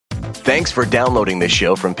Thanks for downloading this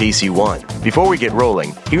show from PC One. Before we get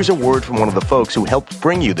rolling, here's a word from one of the folks who helped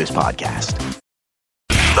bring you this podcast.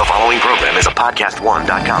 The following program is a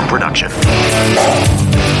PodcastOne.com production.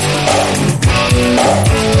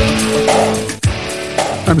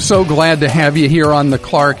 I'm so glad to have you here on the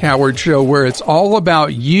Clark Howard Show, where it's all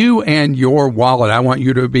about you and your wallet. I want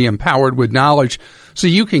you to be empowered with knowledge so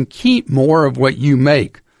you can keep more of what you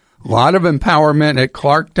make. A lot of empowerment at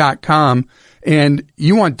Clark.com. And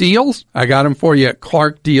you want deals? I got them for you at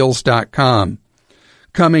ClarkDeals.com.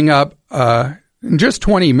 Coming up in just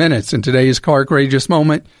 20 minutes in today's Clarkrageous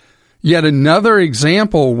Moment, yet another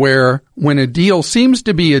example where when a deal seems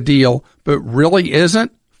to be a deal but really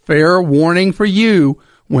isn't, fair warning for you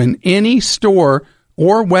when any store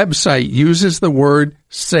or website uses the word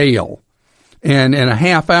sale. And in a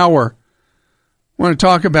half hour, I want to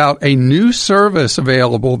talk about a new service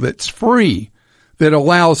available that's free that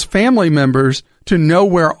allows family members to know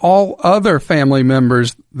where all other family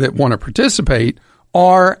members that want to participate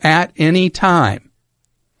are at any time.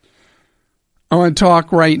 I want to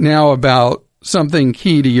talk right now about something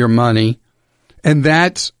key to your money, and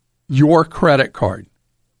that's your credit card.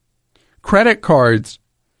 Credit cards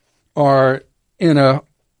are in a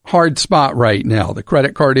hard spot right now, the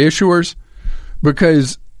credit card issuers,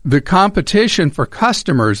 because the competition for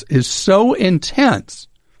customers is so intense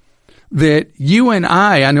that you and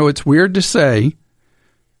I know it's weird to say,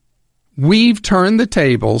 we've turned the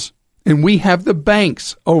tables and we have the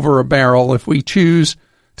banks over a barrel if we choose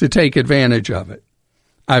to take advantage of it.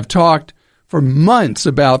 I've talked for months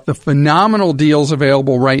about the phenomenal deals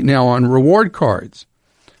available right now on reward cards.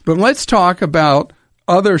 But let's talk about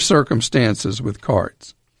other circumstances with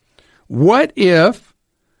cards. What if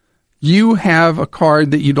you have a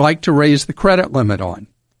card that you'd like to raise the credit limit on?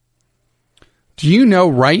 Do you know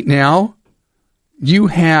right now you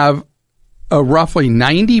have a roughly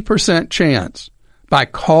 90% chance by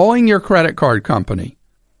calling your credit card company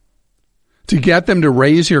to get them to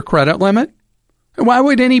raise your credit limit? And why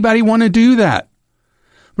would anybody want to do that?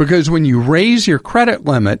 Because when you raise your credit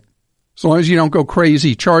limit, as long as you don't go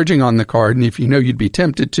crazy charging on the card, and if you know you'd be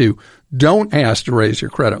tempted to, don't ask to raise your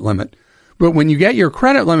credit limit. But when you get your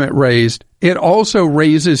credit limit raised, it also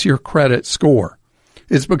raises your credit score.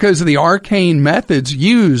 It's because of the arcane methods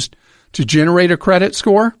used to generate a credit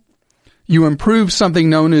score. You improve something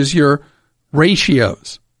known as your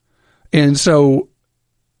ratios. And so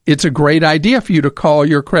it's a great idea for you to call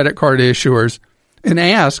your credit card issuers and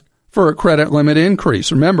ask for a credit limit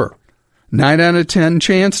increase. Remember, 9 out of 10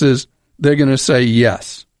 chances they're going to say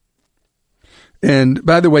yes. And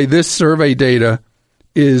by the way, this survey data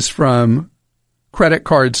is from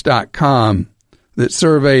creditcards.com that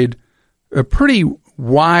surveyed a pretty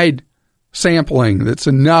wide sampling that's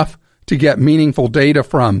enough to get meaningful data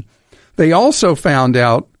from. They also found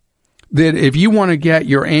out that if you want to get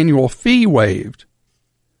your annual fee waived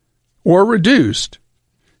or reduced,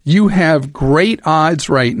 you have great odds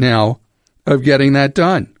right now of getting that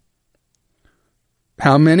done.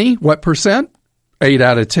 How many? What percent? 8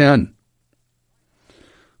 out of 10.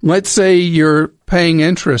 Let's say you're paying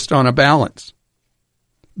interest on a balance.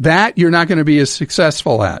 That you're not going to be as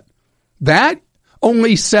successful at. That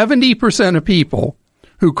only 70% of people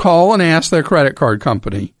who call and ask their credit card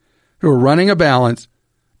company who are running a balance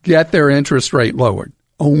get their interest rate lowered.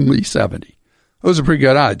 Only 70. Those are pretty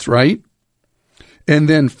good odds, right? And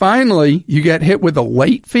then finally, you get hit with a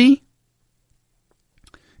late fee.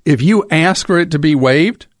 If you ask for it to be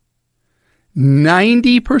waived,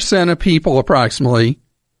 90% of people approximately,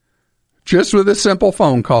 just with a simple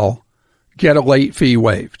phone call, get a late fee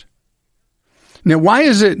waived. Now, why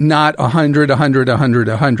is it not 100, 100, 100,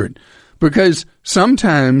 100? Because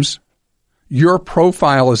sometimes your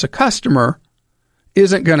profile as a customer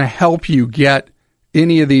isn't going to help you get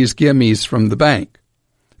any of these gimmies from the bank.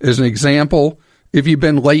 As an example, if you've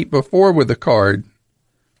been late before with a card,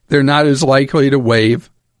 they're not as likely to waive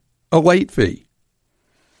a late fee.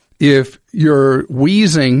 If you're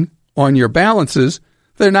wheezing on your balances,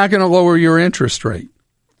 they're not going to lower your interest rate.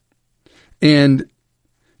 And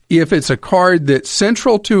if it's a card that's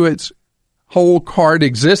central to its whole card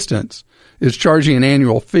existence is charging an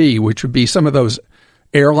annual fee, which would be some of those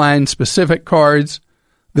airline-specific cards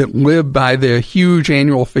that live by the huge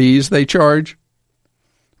annual fees they charge,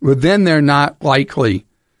 well, then they're not likely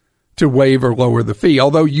to waive or lower the fee,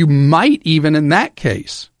 although you might even in that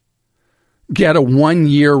case get a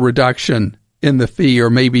 1-year reduction in the fee or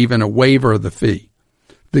maybe even a waiver of the fee.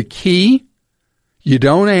 The key, you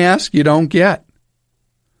don't ask, you don't get.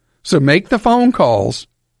 So make the phone calls,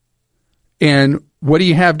 and what do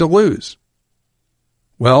you have to lose?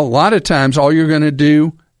 Well, a lot of times all you're going to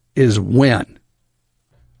do is win.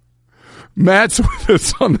 Matt's with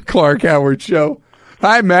us on the Clark Howard Show.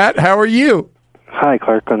 Hi, Matt. How are you? Hi,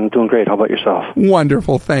 Clark. I'm doing great. How about yourself?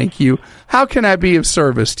 Wonderful. Thank you. How can I be of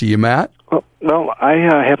service to you, Matt? Well, I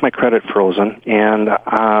have my credit frozen, and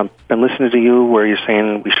I've been listening to you where you're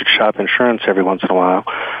saying we should shop insurance every once in a while.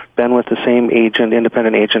 Been with the same agent,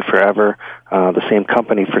 independent agent forever, the same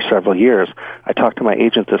company for several years. I talked to my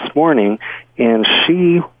agent this morning, and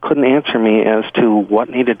she couldn't answer me as to what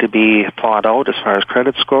needed to be thought out as far as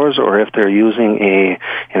credit scores or if they're using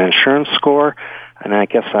an insurance score. And I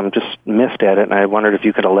guess I'm just miffed at it, and I wondered if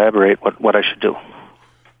you could elaborate what I should do.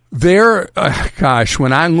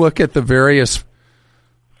 When I look at the various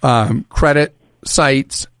credit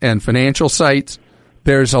sites and financial sites,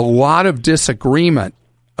 there's a lot of disagreement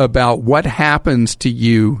about what happens to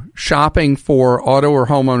you shopping for auto or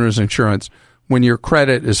homeowners insurance when your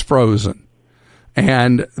credit is frozen.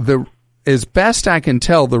 And as best I can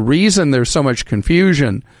tell, the reason there's so much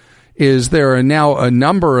confusion is there are now a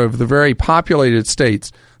number of the very populated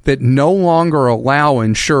states that no longer allow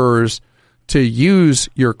insurers to use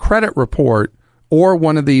your credit report or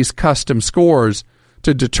one of these custom scores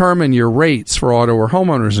to determine your rates for auto or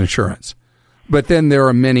homeowners insurance. But then there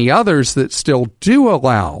are many others that still do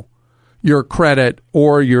allow your credit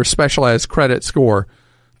or your specialized credit score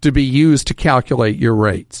to be used to calculate your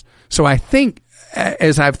rates. So I think,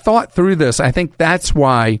 as I've thought through this, I think that's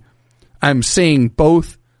why I'm seeing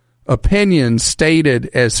both opinions stated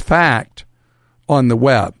as fact on the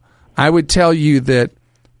web. I would tell you that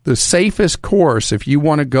the safest course, if you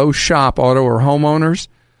want to go shop auto or homeowners,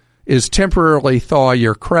 is temporarily thaw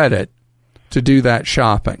your credit to do that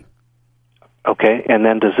shopping. Okay, and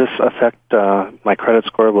then does this affect my credit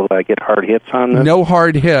score? Will I get hard hits on this? No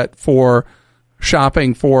hard hit for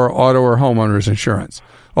shopping for auto or homeowners insurance.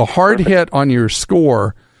 A hard hit on your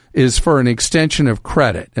score is for an extension of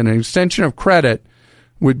credit. And an extension of credit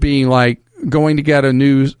would be like going to get a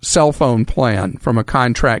new cell phone plan from a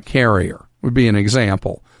contract carrier, would be an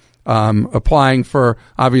example. Applying for,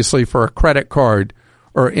 obviously, for a credit card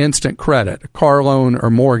or instant credit, a car loan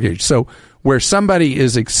or mortgage. So where somebody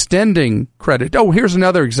is extending credit. Oh, here's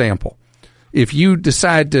another example. If you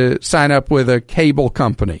decide to sign up with a cable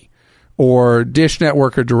company or Dish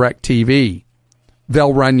Network or DirecTV,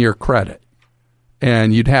 they'll run your credit.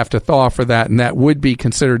 And you'd have to thaw for that, and that would be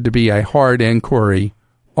considered to be a hard inquiry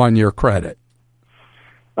on your credit.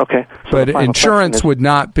 Okay. So but insurance would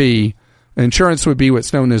not be. Insurance would be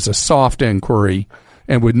what's known as a soft inquiry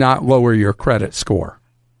and would not lower your credit score.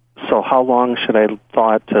 So how long should I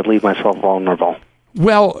thaw it to leave myself vulnerable?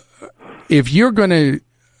 Well, if you're going to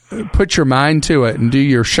put your mind to it and do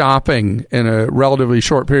your shopping in a relatively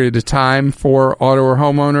short period of time for auto or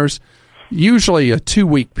homeowners, usually a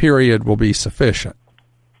 2-week period will be sufficient.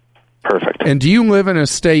 Perfect. And do you live in a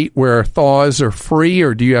state where thaws are free,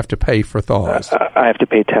 or do you have to pay for thaws? I have to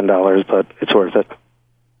pay $10, but it's worth it.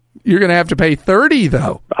 You're going to have to pay $30,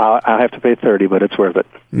 though. I'll have to pay $30, but it's worth it.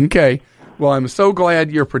 Okay. Well, I'm so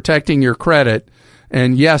glad you're protecting your credit.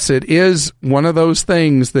 And yes, it is one of those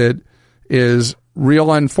things that is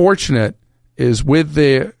real unfortunate, is with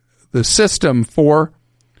the system for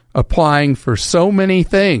applying for so many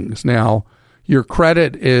things. Now, your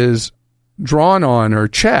credit is drawn on or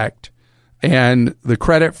checked, and the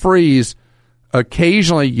credit freeze,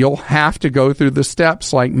 occasionally you'll have to go through the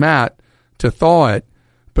steps like Matt to thaw it,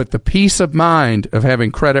 but the peace of mind of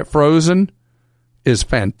having credit frozen is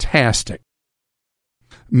fantastic.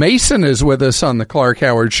 Mason is with us on the Clark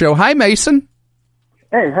Howard Show. Hi, Mason.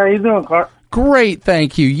 Hey, how you doing, Clark? Great,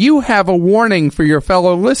 thank you. You have a warning for your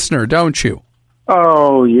fellow listener, don't you?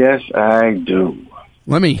 Oh, yes, I do.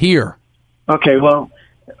 Let me hear. Okay, well,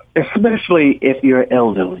 especially if you're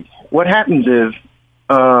elderly. What happens is,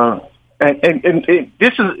 the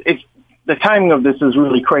timing of this is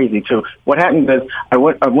really crazy, too. What happens is, I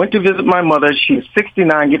went to visit my mother. She's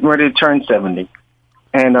 69, getting ready to turn 70.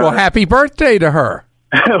 And well, happy birthday to her.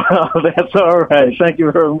 Well, that's all right. Thank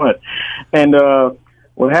you very much. And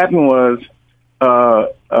what happened was,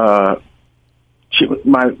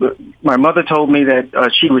 my mother told me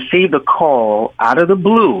that she received a call out of the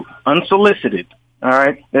blue, unsolicited. All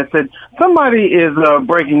right, that said somebody is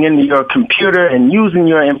breaking into your computer and using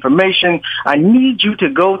your information. I need you to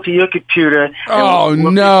go to your computer and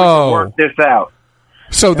work this out.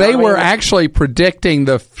 So they were actually predicting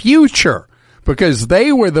the future because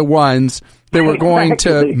they were the ones that were going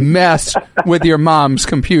to mess with your mom's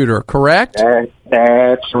computer, correct?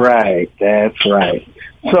 That's right. That's right.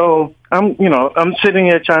 So I'm sitting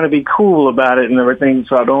here trying to be cool about it and everything,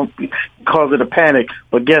 so I don't cause it a panic.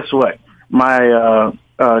 But guess what? My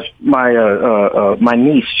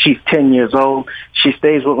niece, she's 10 years old. She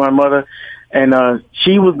stays with my mother. And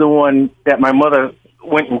she was the one that my mother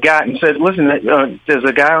went and got and said, listen, there's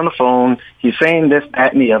a guy on the phone. He's saying this,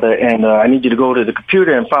 that, and the other, and I need you to go to the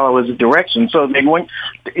computer and follow his directions. So they went,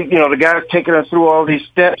 the guy's taking us through all these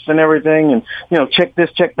steps and everything, and, check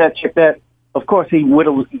this, check that, check that. Of course, he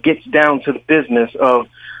gets down to the business of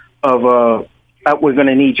we're going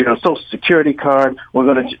to need your Social Security card.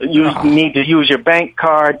 We're going to need to use your bank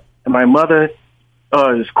card. And my mother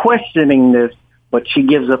is questioning this, but she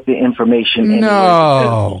gives up the information anyway.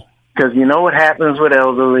 No. Because you know what happens with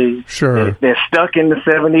elderly. Sure. They're stuck in the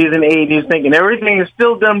 70s and 80s thinking everything is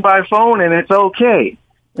still done by phone and it's okay.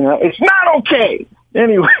 It's not okay.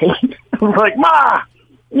 Anyway, I was like, Ma,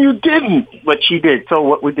 you didn't. But she did. So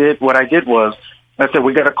what I did was, I said,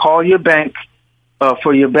 we got to call your bank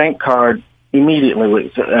for your bank card immediately.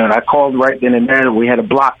 And I called right then and there. We had a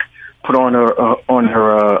block put on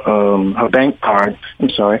her bank card.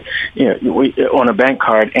 I'm sorry. On a bank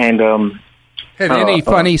card. And have any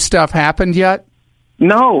funny stuff happened yet?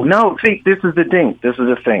 No. See, this is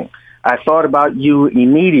the thing. I thought about you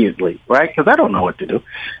immediately, right? Because I don't know what to do.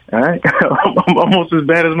 All right, I'm almost as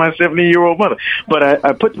bad as my 70-year-old mother. But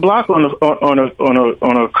I put the block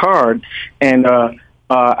on a card, and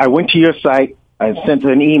I went to your site. I sent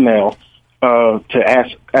an email to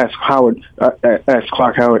ask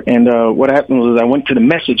Clark Howard, and what happened was I went to the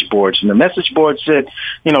message boards, and the message board said,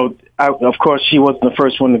 of course she wasn't the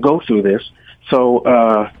first one to go through this.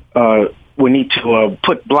 So we need to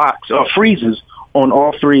put blocks or freezes on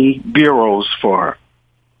all 3 bureaus for her.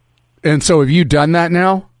 And so have you done that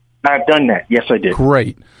now? I've done that. Yes, I did.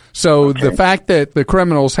 Great. So the fact that the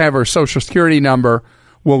criminals have her Social Security number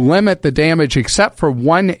will limit the damage except for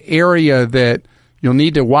one area that you'll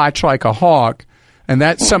need to watch like a hawk, and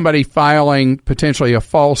that's somebody filing potentially a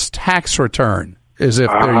false tax return as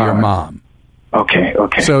if they're your mom. Okay.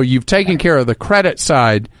 So you've taken care of the credit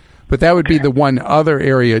side, but that would be the one other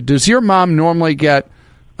area. Does your mom normally get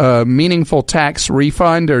a meaningful tax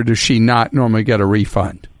refund, or does she not normally get a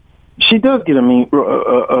refund? She does get a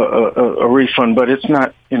refund, but it's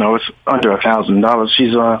not, it's under $1,000.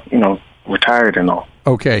 She's, retired and all.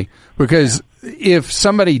 Okay, because if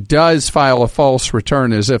somebody does file a false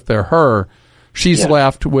return as if they're her, she's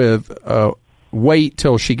left with wait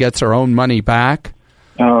till she gets her own money back.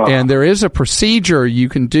 And there is a procedure you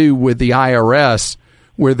can do with the IRS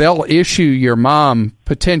where they'll issue your mom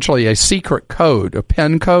potentially a secret code, a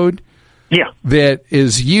PIN code, that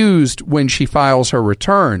is used when she files her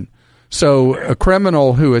return. So a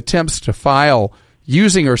criminal who attempts to file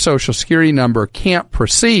using her Social Security number can't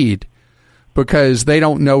proceed because they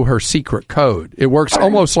don't know her secret code. It works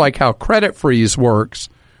almost like how credit freeze works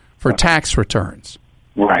for tax returns.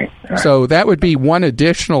 Right. So that would be one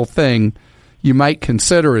additional thing you might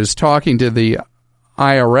consider, is talking to the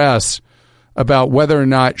IRS about whether or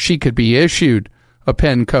not she could be issued a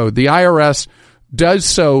PIN code. The IRS does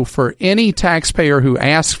so for any taxpayer who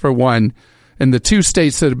asks for one in the 2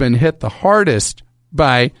 states that have been hit the hardest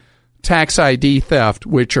by tax ID theft,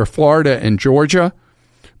 which are Florida and Georgia.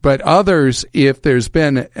 But others, if there's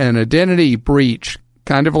been an identity breach,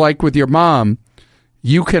 kind of like with your mom,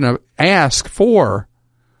 you can ask for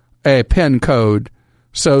a PIN code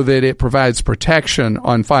so that it provides protection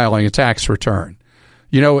on filing a tax return.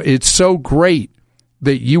 It's so great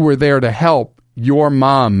that you were there to help your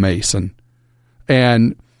mom, Mason.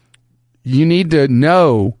 And you need to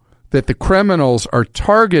know that the criminals are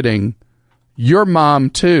targeting your mom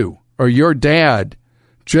too, or your dad,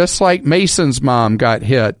 just like Mason's mom got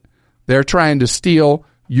hit. They're trying to steal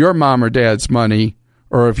your mom or dad's money,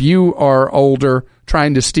 or if you are older,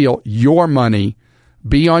 trying to steal your money.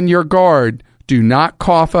 Be on your guard. Do not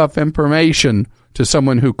cough up information to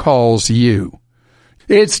someone who calls you.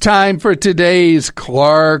 It's time for today's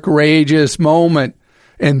Clark Rageous moment,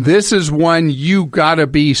 and this is one you got to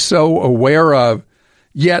be so aware of.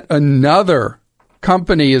 Yet another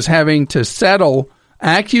company is having to settle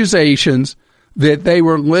accusations that they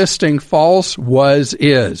were listing false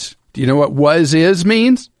was-is. Do you know what was-is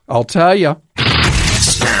means? I'll tell you.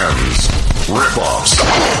 Scams, rip-offs,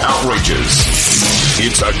 outrages.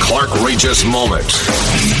 It's a Clark Rageous moment.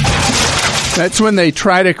 That's when they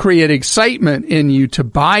try to create excitement in you to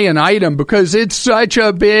buy an item because it's such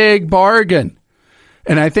a big bargain.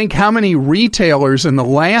 And I think how many retailers in the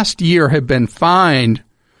last year have been fined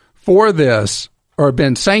for this or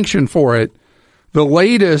been sanctioned for it. The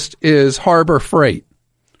latest is Harbor Freight.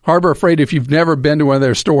 Harbor Freight, if you've never been to one of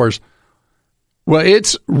their stores, well,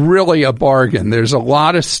 it's really a bargain. There's a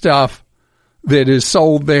lot of stuff that is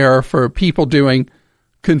sold there for people doing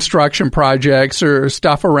construction projects or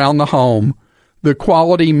stuff around the home. The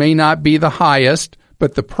quality may not be the highest,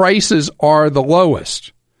 but the prices are the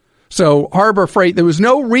lowest. So Harbor Freight, there was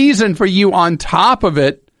no reason for you on top of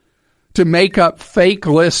it to make up fake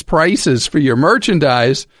list prices for your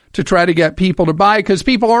merchandise to try to get people to buy, because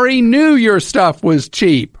people already knew your stuff was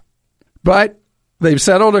cheap. But they've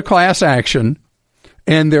settled a class action,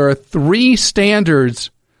 and there are 3 standards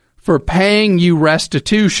for paying you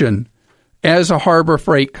restitution as a Harbor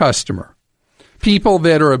Freight customer. People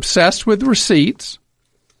that are obsessed with receipts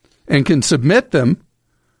and can submit them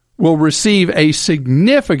will receive a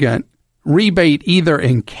significant rebate either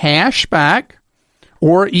in cash back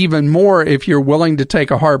or even more if you're willing to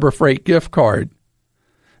take a Harbor Freight gift card.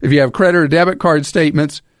 If you have credit or debit card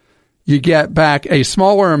statements, you get back a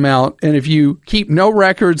smaller amount, and if you keep no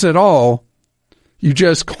records at all, you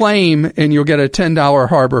just claim and you'll get a $10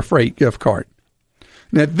 Harbor Freight gift card.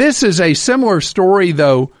 Now, this is a similar story,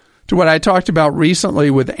 though, to what I talked about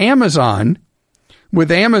recently with Amazon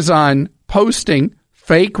posting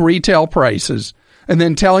fake retail prices and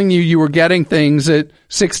then telling you were getting things at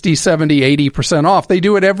 60, 70, 80% off. They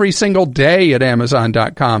do it every single day at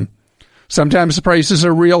Amazon.com. Sometimes the prices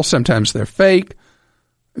are real, sometimes they're fake.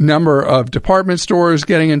 Number of department stores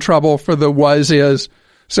getting in trouble for the was-is.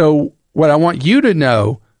 So what I want you to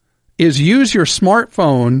know is use your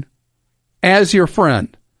smartphone as your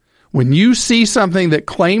friend. When you see something that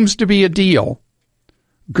claims to be a deal,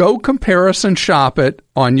 go comparison shop it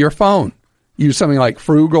on your phone. Use something like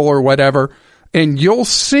Frugal or whatever, and you'll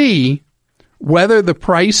see whether the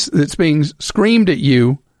price that's being screamed at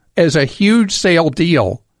you as a huge sale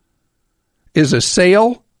deal is a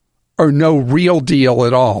sale or no real deal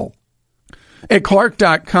at all. At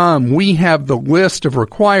Clark.com, we have the list of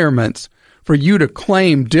requirements for you to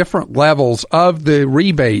claim different levels of the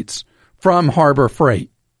rebates from Harbor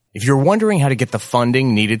Freight. If you're wondering how to get the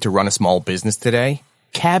funding needed to run a small business today,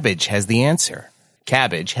 Kabbage has the answer.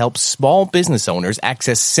 Kabbage helps small business owners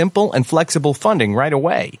access simple and flexible funding right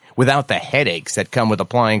away without the headaches that come with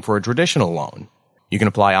applying for a traditional loan. You can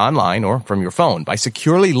apply online or from your phone by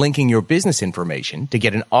securely linking your business information to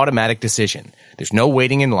get an automatic decision. There's no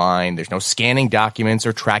waiting in line, there's no scanning documents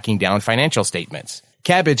or tracking down financial statements.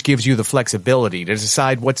 Kabbage gives you the flexibility to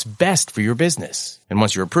decide what's best for your business. And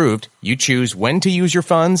once you're approved, you choose when to use your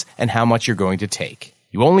funds and how much you're going to take.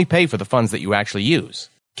 You only pay for the funds that you actually use.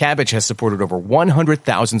 Kabbage has supported over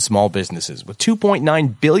 100,000 small businesses with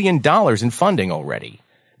 $2.9 billion in funding already.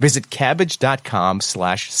 Visit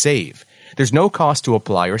Kabbage.com/save. There's no cost to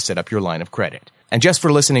apply or set up your line of credit. And just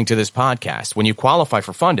for listening to this podcast, when you qualify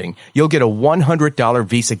for funding, you'll get a $100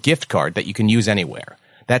 Visa gift card that you can use anywhere.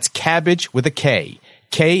 That's Kabbage with a K.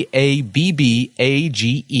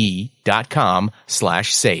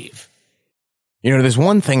 Kabbage.com/save. You know, there's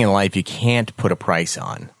one thing in life you can't put a price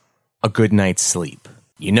on. A good night's sleep.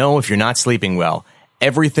 You know, if you're not sleeping well,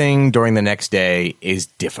 everything during the next day is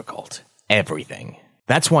difficult. Everything.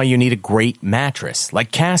 That's why you need a great mattress,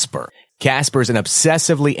 like Casper. Casper is an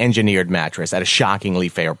obsessively engineered mattress at a shockingly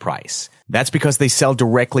fair price. That's because they sell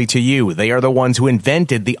directly to you. They are the ones who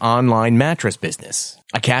invented the online mattress business.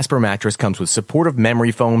 A Casper mattress comes with supportive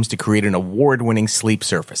memory foams to create an award-winning sleep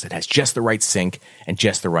surface that has just the right sink and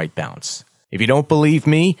just the right bounce. If you don't believe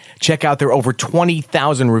me, check out their over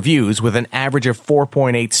 20,000 reviews with an average of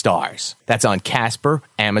 4.8 stars. That's on Casper,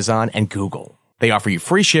 Amazon, and Google. They offer you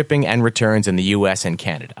free shipping and returns in the U.S. and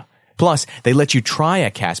Canada. Plus, they let you try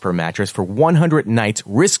a Casper mattress for 100 nights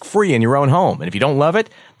risk-free in your own home. And if you don't love it,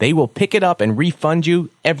 they will pick it up and refund you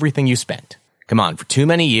everything you spent. Come on, for too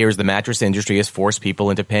many years, the mattress industry has forced people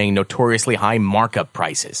into paying notoriously high markup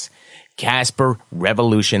prices. Casper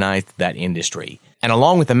revolutionized that industry. And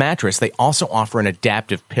along with the mattress, they also offer an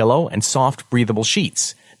adaptive pillow and soft, breathable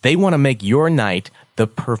sheets. They want to make your night the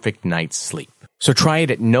perfect night's sleep. So try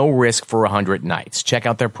it at no risk for 100 nights. Check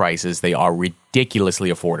out their prices. They are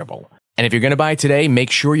ridiculously affordable. And if you're going to buy today,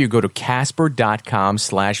 make sure you go to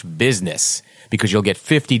Casper.com/business because you'll get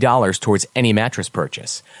 $50 towards any mattress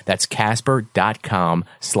purchase. That's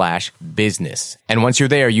Casper.com/business. And once you're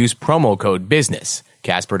there, use promo code BUSINESS.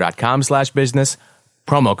 Casper.com/business,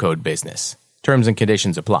 promo code BUSINESS. Terms and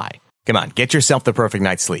conditions apply. Come on, get yourself the perfect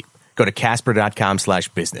night's sleep. Go to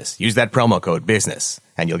Casper.com/business. Use that promo code BUSINESS,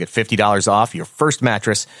 and you'll get $50 off your first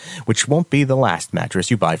mattress, which won't be the last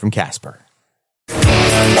mattress you buy from Casper.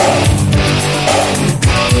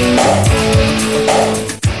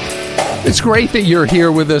 It's great that you're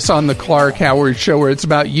here with us on the Clark Howard Show, where it's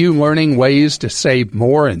about you learning ways to save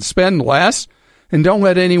more and spend less, and don't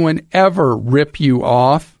let anyone ever rip you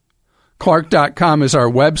off. Clark.com is our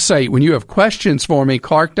website. When you have questions for me,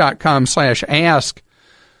 Clark.com/ask.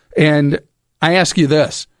 And I ask you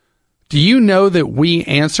this. Do you know that we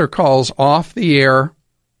answer calls off the air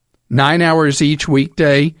 9 hours each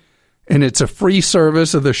weekday? and it's a free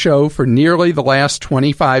service of the show for nearly the last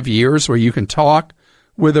 25 years where you can talk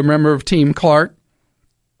with a member of Team Clark.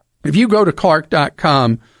 If you go to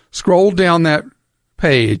Clark.com, scroll down that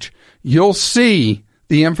page, you'll see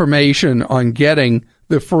the information on getting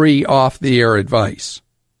the free off-the-air advice.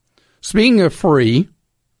 Speaking of free,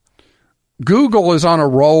 Google is on a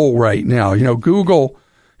roll right now. You know, Google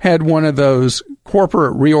had one of those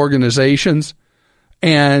corporate reorganizations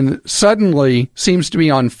and suddenly seems to be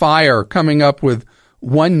on fire, coming up with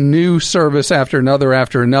one new service after another.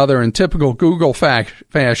 In typical Google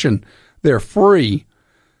fashion, they're free.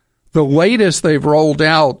 The latest they've rolled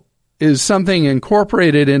out is something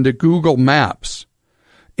incorporated into Google Maps.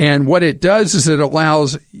 And what it does is it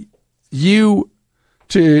allows you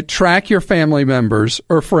to track your family members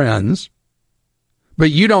or friends, but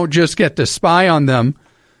you don't just get to spy on them.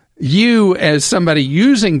 You, as somebody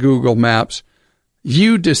using Google Maps,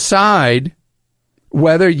 you decide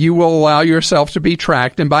whether you will allow yourself to be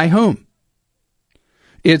tracked and by whom.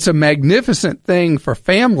 It's a magnificent thing for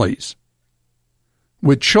families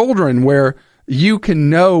with children where you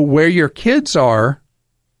can know where your kids are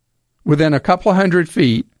within a couple 100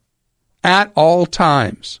 feet at all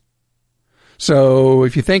times. So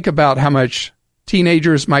if you think about how much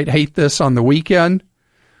teenagers might hate this on the weekend,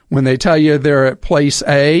 when they tell you they're at place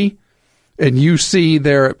A and you see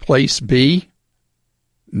they're at place B,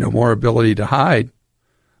 no more ability to hide,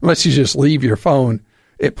 unless you just leave your phone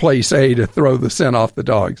at place A to throw the scent off the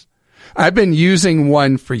dogs. I've been using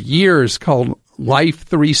one for years called Life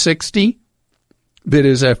 360 that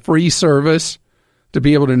is a free service to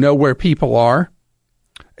be able to know where people are.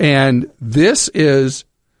 And this is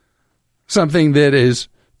something that is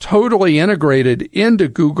totally integrated into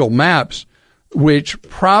Google Maps, which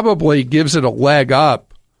probably gives it a leg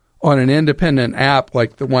up on an independent app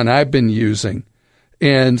like the one I've been using.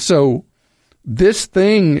 And so this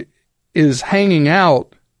thing is hanging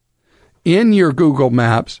out in your Google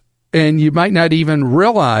Maps, and you might not even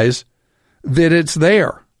realize that it's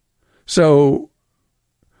there. So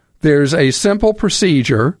there's a simple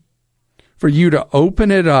procedure for you to open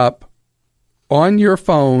it up on your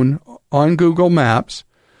phone on Google Maps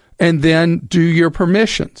and then do your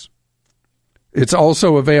permissions. It's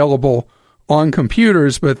also available on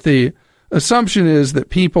computers, but the assumption is that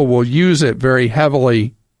people will use it very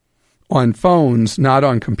heavily on phones, not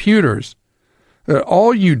on computers.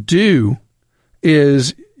 All you do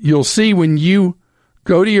is you'll see when you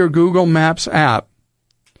go to your Google Maps app,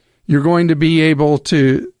 you're going to be able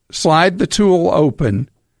to slide the tool open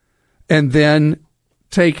and then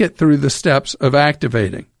take it through the steps of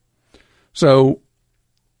activating. So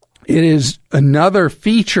it is another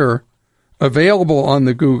feature available on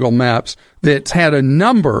the Google Maps that's had a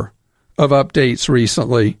number of updates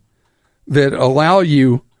recently that allow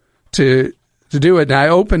you to do it. And I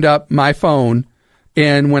opened up my phone,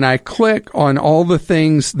 and when I click on all the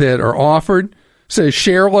things that are offered, it says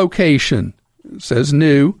share location, it says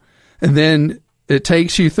new, and then it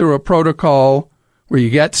takes you through a protocol where you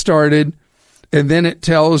get started, and then it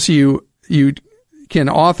tells you you can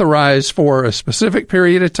authorize for a specific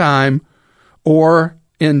period of time or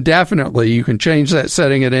indefinitely. You can change that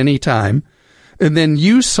setting at any time. And then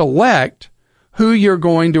you select who you're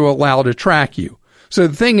going to allow to track you. So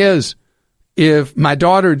the thing is, if my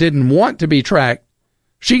daughter didn't want to be tracked,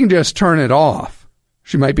 she can just turn it off.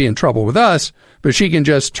 She might be in trouble with us, but she can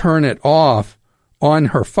just turn it off on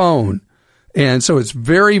her phone. And so it's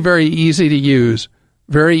very, very easy to use,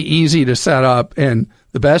 very easy to set up. And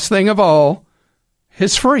the best thing of all,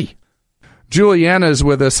 it's free. Juliana is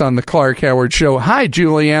with us on the Clark Howard Show. Hi,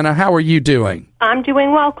 Juliana. How are you doing? I'm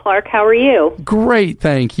doing well, Clark. How are you? Great,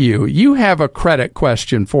 thank you. You have a credit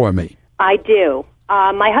question for me. I do.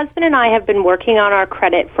 My husband and I have been working on our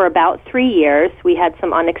credit for about 3 years. We had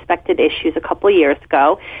some unexpected issues a couple of years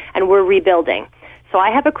ago, and we're rebuilding. So I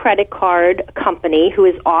have a credit card company who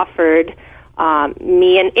has offered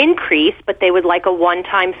me an increase, but they would like a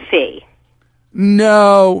one-time fee.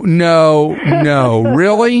 No.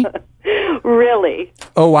 Really? Really.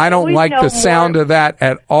 Oh, I don't like the sound of that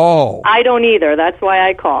at all. I don't either. That's why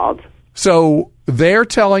I called. So they're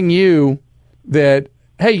telling you that,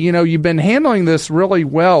 hey, you've been handling this really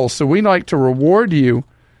well, so we'd like to reward you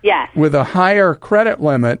with a higher credit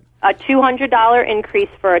limit. A $200 increase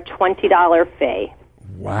for a $20 fee.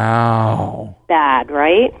 Wow. Bad,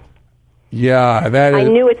 right? Yeah, that is.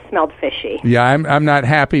 I knew it smelled fishy. Yeah, I'm not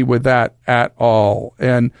happy with that at all.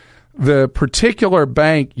 And the particular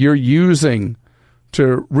bank you're using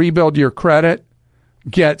to rebuild your credit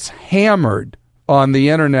gets hammered on the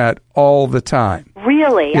internet all the time. Really?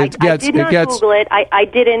 Really? I did not Google it. I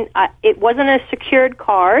didn't. It wasn't a secured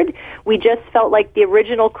card. We just felt like the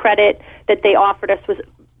original credit that they offered us was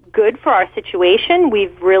good for our situation.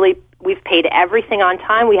 We've paid everything on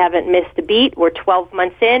time. We haven't missed a beat. We're 12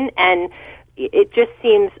 months in, and it just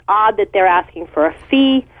seems odd that they're asking for a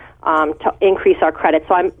fee to increase our credit.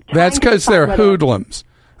 So that's because they're hoodlums.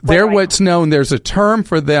 They're what's known. There's a term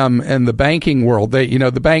for them in the banking world.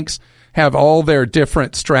 The banks have all their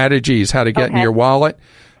different strategies how to get in your wallet,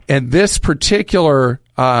 and this particular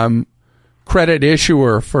credit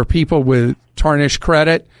issuer for people with tarnished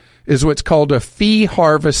credit is what's called a fee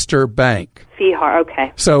harvester bank.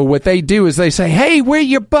 Okay. So what they do is they say, hey, we're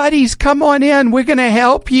your buddies. Come on in. We're going to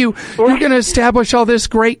help you. We're going to establish all this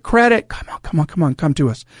great credit. Come on, come to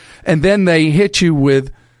us. And then they hit you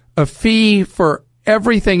with a fee for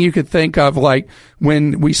everything you could think of. Like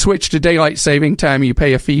when we switch to daylight saving time, you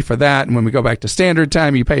pay a fee for that. And when we go back to standard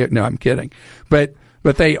time, you pay it. No, I'm kidding. But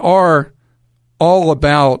they are all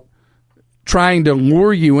about trying to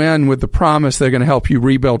lure you in with the promise they're going to help you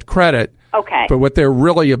rebuild credit. Okay. But what they're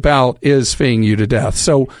really about is feeing you to death.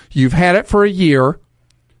 So you've had it for a year.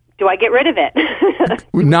 Do I get rid of it?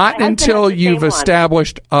 Not until you've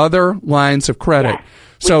established other lines of credit. Yes,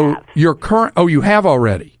 so your current, you have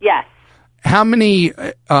already? Yes. How many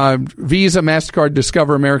Visa, MasterCard,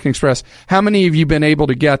 Discover, American Express, how many have you been able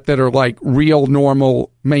to get that are like real, normal,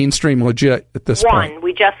 mainstream legit at this point? One.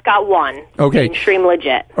 We just got one. Okay. Mainstream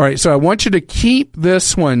legit. All right. So I want you to keep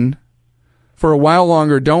this one for a while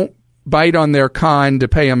longer. Don't bite on their con to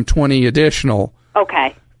pay them $20 additional.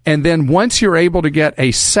 Okay. And then once you're able to get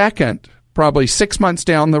a second, probably 6 months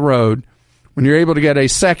down the road, when you're able to get a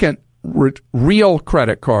second real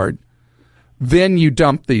credit card, then you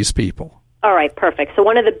dump these people. All right, perfect. So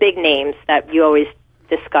one of the big names that you always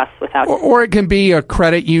discuss without... Or it can be a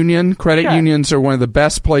credit union. Credit unions are one of the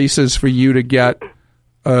best places for you to get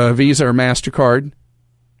a Visa or MasterCard.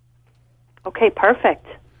 Okay, perfect.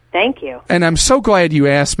 Thank you. And I'm so glad you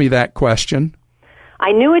asked me that question.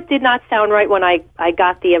 I knew it did not sound right when I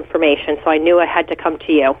got the information, so I knew I had to come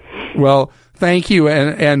to you. Well, thank you.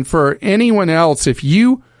 And for anyone else, if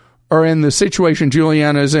you are in the situation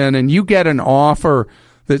Juliana's in and you get an offer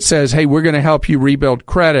that says, hey, we're going to help you rebuild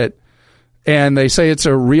credit, and they say it's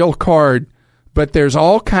a real card, but there's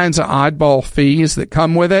all kinds of oddball fees that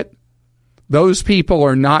come with it, those people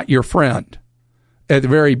are not your friend. At the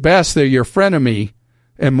very best, they're your frenemy,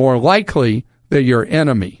 and more likely, they're your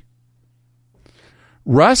enemy.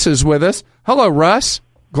 Russ is with us. Hello, Russ.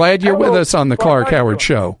 Glad you're with us on the Clark Howard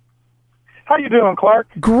Show. How you doing, Clark?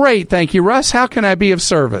 Great, thank you, Russ. How can I be of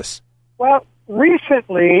service? Well,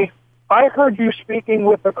 recently, I heard you speaking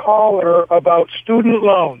with a caller about student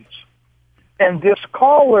loans, and this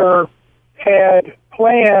caller had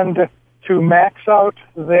planned to max out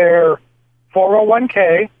their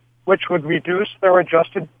 401k, which would reduce their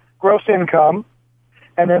adjusted gross income,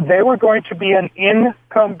 and then they were going to be an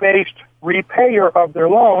income-based repayer of their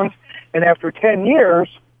loans, and after 10 years,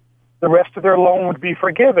 the rest of their loan would be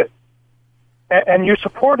forgiven. And you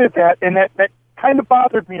supported that, and that kind of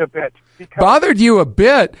bothered me a bit. Bothered you a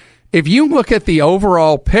bit? If you look at the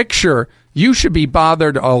overall picture, you should be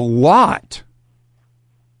bothered a lot.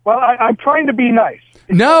 Well, I'm trying to be nice.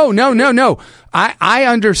 No. I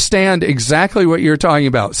understand exactly what you're talking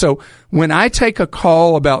about. So when I take a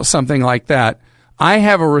call about something like that, I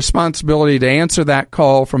have a responsibility to answer that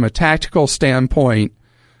call from a tactical standpoint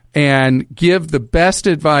and give the best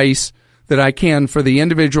advice that I can for the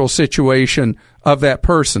individual situation of that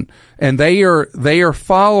person. And they are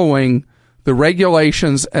following the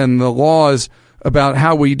regulations and the laws about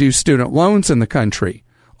how we do student loans in the country.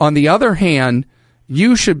 On the other hand,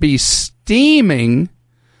 you should be steaming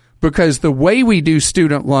because the way we do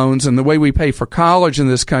student loans and the way we pay for college in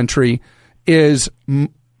this country is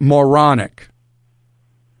moronic.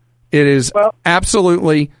 It is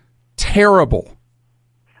absolutely terrible.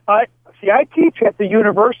 I teach at the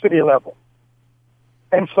university level.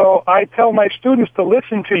 And so I tell my students to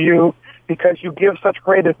listen to you because you give such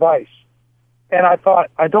great advice. And I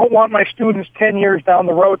thought, I don't want my students 10 years down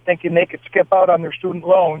the road thinking they could skip out on their student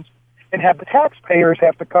loans and have the taxpayers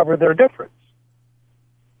have to cover their difference.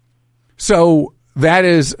 So that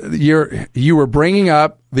is, you were bringing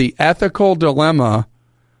up the ethical dilemma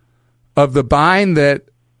of the bind that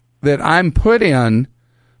I'm put in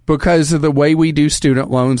because of the way we do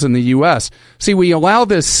student loans in the U.S. See, we allow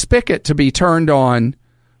this spigot to be turned on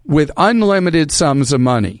with unlimited sums of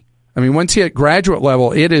money. I mean, once you hit graduate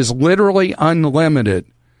level, it is literally unlimited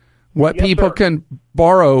what people can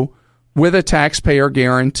borrow with a taxpayer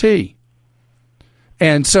guarantee.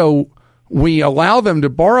 And so we allow them to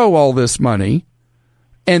borrow all this money,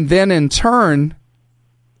 and then in turn,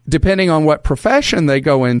 depending on what profession they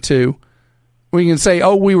go into, we can say,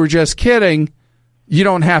 oh, we were just kidding. You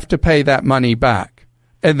don't have to pay that money back.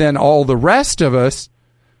 And then all the rest of us,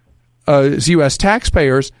 as U.S.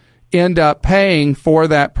 taxpayers, end up paying for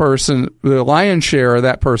that person, the lion's share of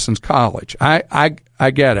that person's college. I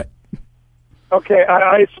get it. Okay,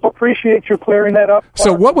 I appreciate you clearing that up.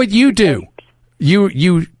 So what would you do?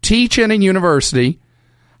 You teach in a university.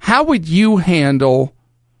 How would you handle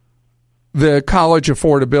the college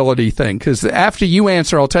affordability thing? Because after you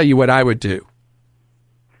answer, I'll tell you what I would do.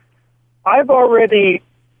 I've already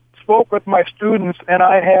spoke with my students, and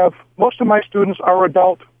most of my students are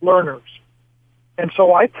adult learners. And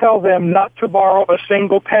so I tell them not to borrow a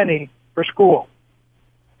single penny for school.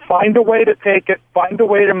 Find a way to take it, find a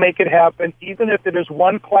way to make it happen, even if it is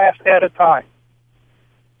one class at a time.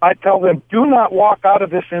 I tell them, do not walk out of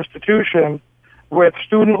this institution with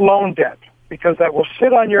student loan debt, because that will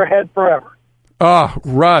sit on your head forever. Oh,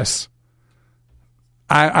 Russ,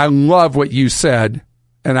 I love what you said,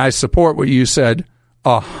 and I support what you said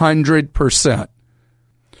 100%.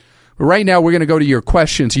 Right now, we're going to go to your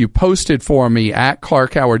questions you posted for me at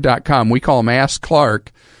clarkhoward.com. We call them Ask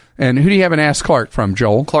Clark. And who do you have an Ask Clark from,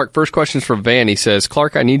 Joel? Clark, first question is from Van. He says,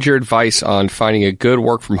 Clark, I need your advice on finding a good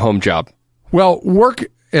work-from-home job. Well, work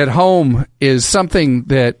at home is something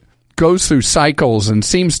that goes through cycles and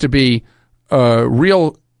seems to be a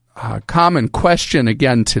real common question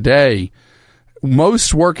again today.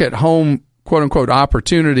 Most work-at-home, quote-unquote,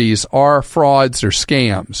 opportunities are frauds or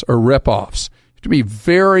scams or ripoffs. To be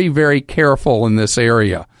very, very careful in this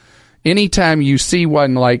area. Anytime you see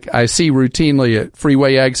one, like I see routinely at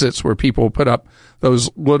freeway exits where people put up those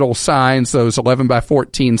little signs, those 11 by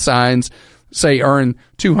 14 signs, say earn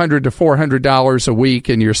 $200 to $400 a week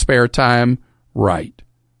in your spare time, right.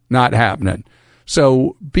 Not happening.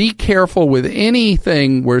 So be careful with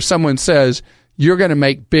anything where someone says you're going to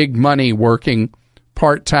make big money working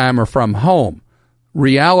part-time or from home.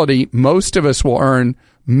 Reality, most of us will earn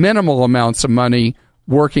minimal amounts of money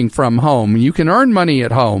working from home. You can earn money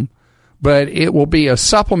at home, but it will be a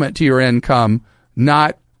supplement to your income,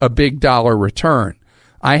 not a big dollar return.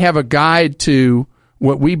 I have a guide to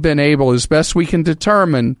what we've been able, as best we can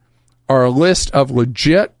determine, are a list of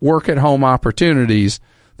legit work-at-home opportunities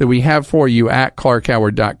that we have for you at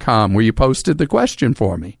clarkhoward.com, where you posted the question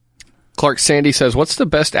for me. Clark Sandy says, what's the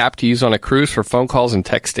best app to use on a cruise for phone calls and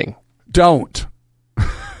texting? Don't.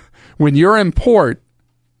 When you're in port,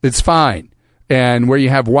 it's fine. And where you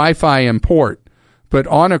have Wi-Fi in port. But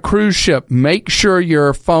on a cruise ship, make sure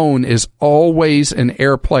your phone is always in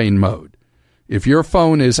airplane mode. If your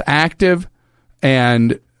phone is active,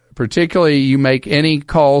 and particularly you make any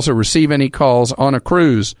calls or receive any calls on a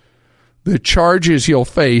cruise, the charges you'll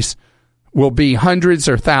face will be hundreds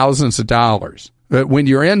or thousands of dollars. But when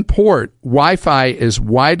you're in port, Wi-Fi is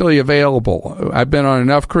widely available. I've been on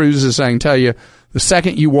enough cruises, I can tell you, the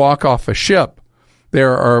second you walk off a ship,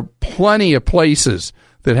 there are plenty of places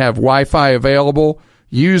that have Wi-Fi available.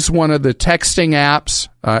 Use one of the texting apps.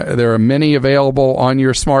 There are many available on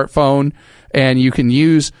your smartphone, and you can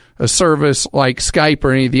use a service like Skype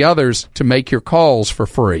or any of the others to make your calls for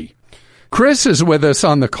free. Chris is with us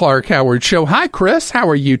on the Clark Howard Show. Hi, Chris. How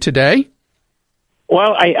are you today?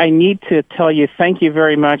 Well, I need to tell you thank you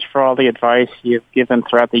very much for all the advice you've given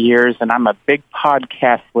throughout the years, and I'm a big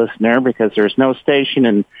podcast listener because there's no station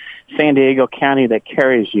in San Diego County that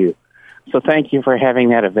carries you. So thank you for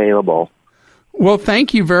having that available. Well,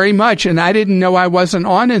 thank you very much, and I didn't know I wasn't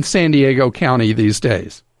on in San Diego County these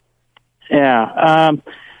days. Yeah.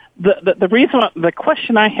 The reason, the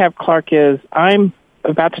question I have, Clark, is I'm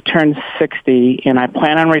about to turn 60, and I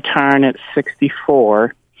plan on retiring at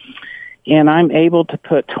 64, and I'm able to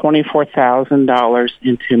put $24,000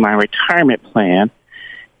 into my retirement plan.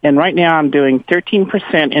 And right now I'm doing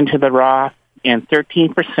 13% into the Roth and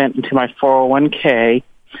 13% into my 401k.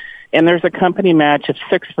 And there's a company match of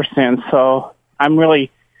 6%. So I'm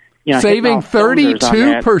really, saving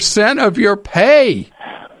 32% of your pay.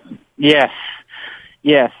 Yes.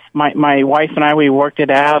 My wife and I, we worked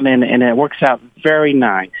it out, and it works out very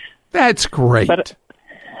nice. That's great. But,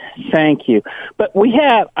 thank you. But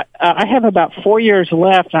I have about 4 years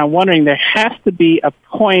left, and I'm wondering, there has to be a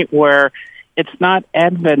point where it's not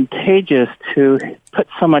advantageous to put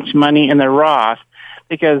so much money in the Roth,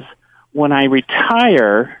 because when I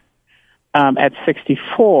retire at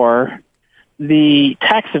 64, the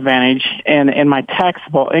tax advantage and my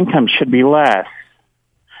taxable income should be less.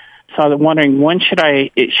 So I'm wondering, when should I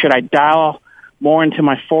dial more into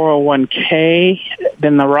my 401k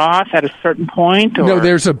than the Roth at a certain point? Or? No,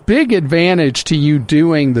 there's a big advantage to you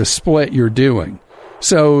doing the split you're doing.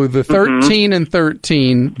 So the 13 and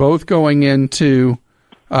 13, both going into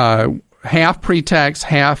half pre-tax,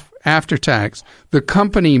 half after-tax. The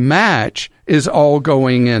company match is all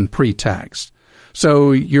going in pre-tax.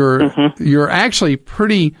 So you're actually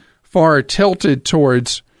pretty far tilted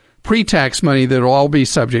towards pre-tax money that will all be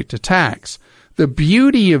subject to tax. The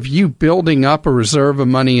beauty of you building up a reserve of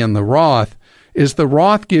money in the Roth is the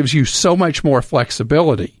Roth gives you so much more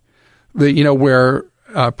flexibility. Where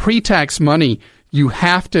pre-tax money, you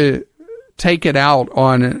have to take it out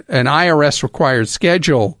on an IRS required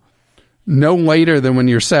schedule no later than when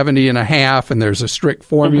you're 70 and a half, and there's a strict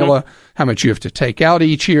formula how much you have to take out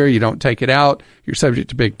each year. You don't take it out, you're subject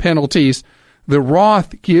to big penalties. The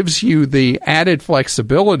Roth gives you the added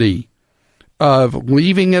flexibility of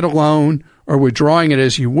leaving it alone or withdrawing it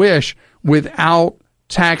as you wish without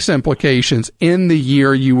tax implications in the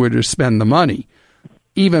year you were to spend the money.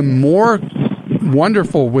 Even more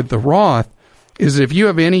wonderful with the Roth is if you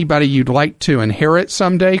have anybody you'd like to inherit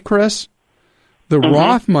someday, Chris, the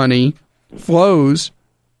Roth money flows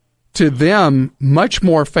to them much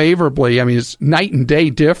more favorably. I mean, it's night and day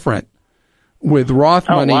different with Roth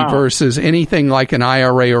money versus anything like an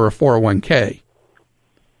IRA or a 401k.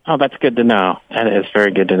 Oh, that's good to know. That is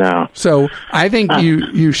very good to know. So I think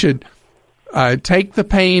you should take the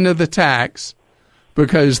pain of the tax,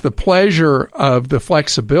 because the pleasure of the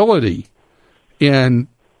flexibility in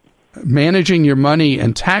managing your money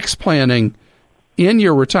and tax planning in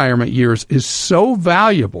your retirement years is so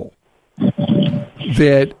valuable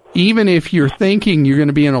that even if you're thinking you're going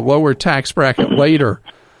to be in a lower tax bracket later,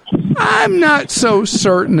 I'm not so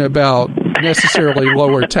certain about necessarily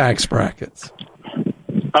lower tax brackets.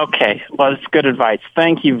 Okay. Well, that's good advice.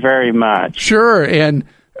 Thank you very much. Sure. And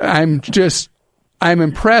I'm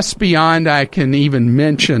impressed beyond I can even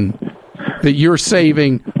mention that you're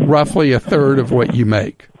saving roughly a third of what you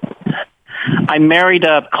make. I married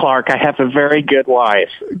up, Clark. I have a very good wife.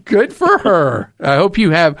 Good for her. I hope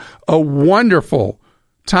you have a wonderful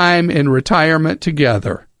time in retirement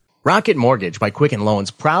together. Rocket Mortgage by Quicken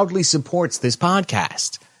Loans proudly supports this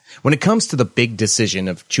podcast. When it comes to the big decision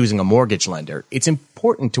of choosing a mortgage lender, it's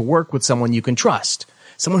important to work with someone you can trust,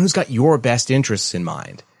 someone who's got your best interests in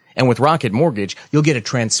mind. And with Rocket Mortgage, you'll get a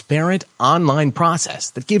transparent online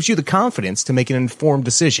process that gives you the confidence to make an informed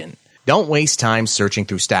decision. Don't waste time searching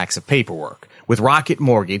through stacks of paperwork. With Rocket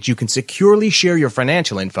Mortgage, you can securely share your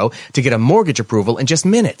financial info to get a mortgage approval in just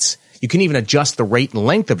minutes. You can even adjust the rate and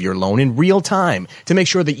length of your loan in real time to make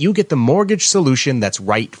sure that you get the mortgage solution that's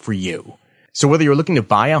right for you. So whether you're looking to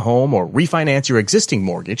buy a home or refinance your existing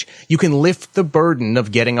mortgage, you can lift the burden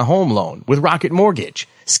of getting a home loan with Rocket Mortgage.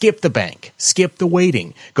 Skip the bank. Skip the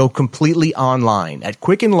waiting. Go completely online at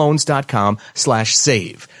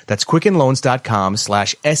quickenloans.com/save. That's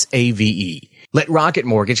quickenloans.com/SAVE. Let Rocket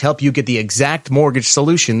Mortgage help you get the exact mortgage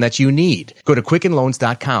solution that you need. Go to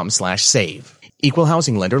quickenloans.com/save. Equal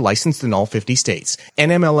housing lender licensed in all 50 states.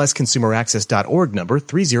 NMLSconsumeraccess.org number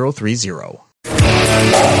 3030.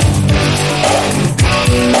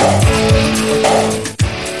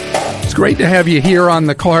 It's great to have you here on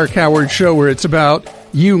the Clark Howard Show, where it's about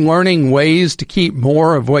you learning ways to keep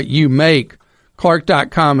more of what you make.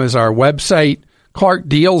 Clark.com is our website.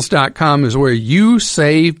 ClarkDeals.com is where you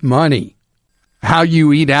save money. How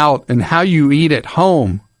you eat out and how you eat at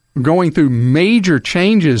home. We're going through major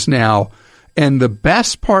changes now, and the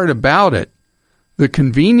best part about it, the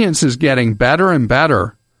convenience is getting better and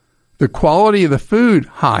better, the quality of the food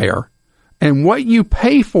higher, and what you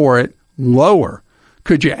pay for it lower.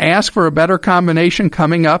 Could you ask for a better combination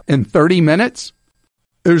coming up in 30 minutes?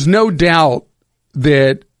 There's no doubt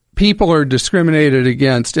that people are discriminated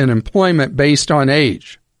against in employment based on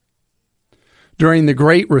age. During the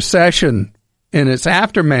Great Recession and its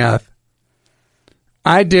aftermath,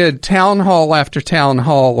 I did town hall after town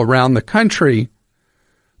hall around the country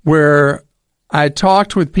where I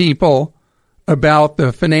talked with people about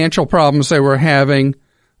the financial problems they were having,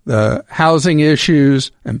 the housing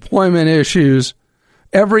issues, employment issues,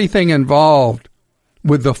 everything involved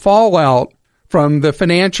with the fallout from the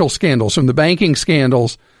financial scandals, from the banking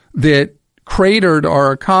scandals that cratered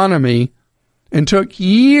our economy and took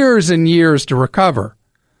years and years to recover.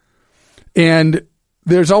 And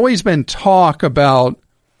there's always been talk about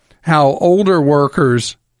how older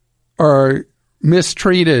workers are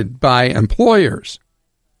mistreated by employers.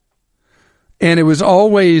 And it was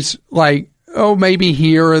always like, oh, maybe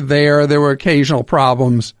here or there were occasional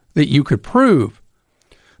problems that you could prove.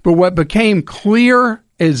 But what became clear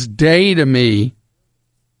as day to me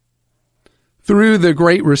through the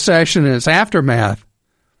Great Recession and its aftermath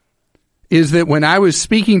is that when I was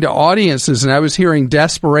speaking to audiences and I was hearing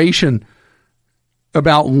desperation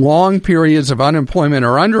about long periods of unemployment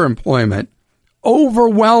or underemployment,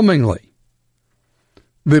 overwhelmingly,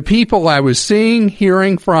 the people I was seeing,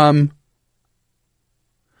 hearing from,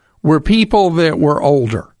 were people that were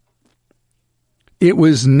older. It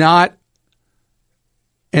was not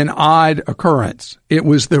an odd occurrence. It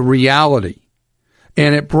was the reality.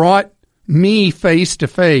 And it brought me face to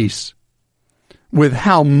face with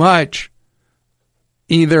how much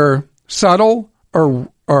either subtle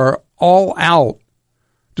or all out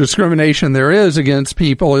discrimination there is against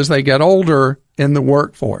people as they get older in the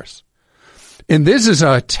workforce. And this is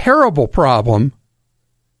a terrible problem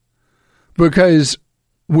because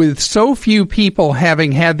with so few people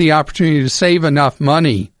having had the opportunity to save enough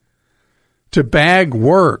money to bag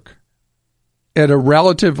work at a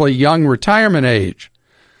relatively young retirement age,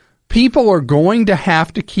 people are going to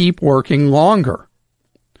have to keep working longer.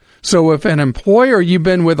 So if an employer you've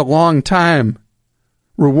been with a long time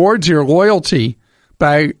rewards your loyalty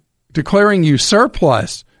by declaring you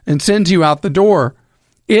surplus and sends you out the door,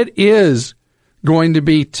 it is going to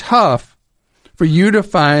be tough for you to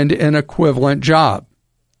find an equivalent job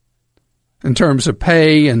in terms of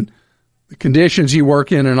pay and the conditions you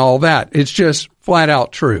work in and all that. It's just flat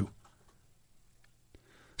out true.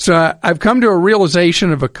 So I've come to a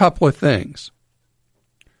realization of a couple of things.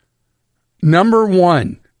 Number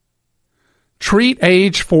one, treat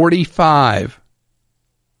age 45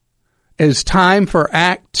 as time for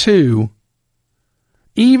Act 2,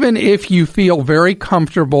 even if you feel very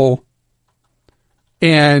comfortable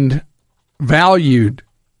and valued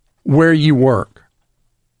where you work.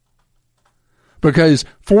 Because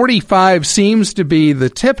 45 seems to be the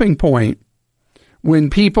tipping point when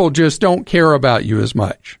people just don't care about you as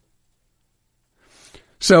much.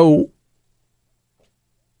 So,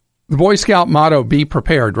 the Boy Scout motto, be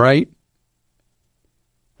prepared, right?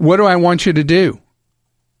 What do I want you to do?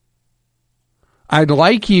 I'd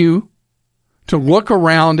like you to look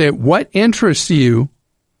around at what interests you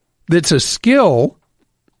that's a skill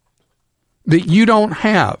that you don't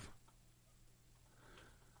have.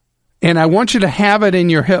 And I want you to have it in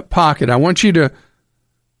your hip pocket. I want you to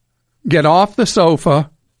get off the sofa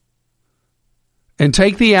and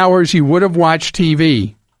take the hours you would have watched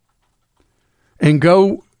TV and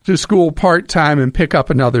go to school part-time and pick up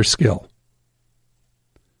another skill.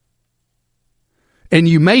 And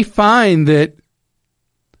you may find that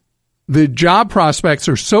the job prospects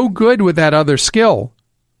are so good with that other skill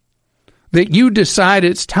that you decide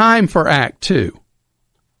it's time for Act 2.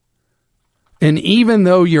 And even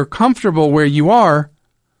though you're comfortable where you are,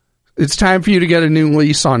 it's time for you to get a new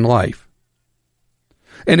lease on life.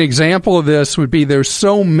 An example of this would be there's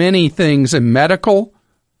so many things in medical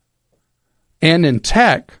and in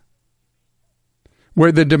tech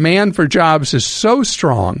where the demand for jobs is so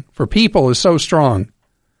strong, for people is so strong,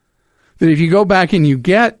 that if you go back and you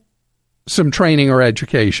get some training or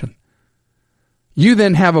education, you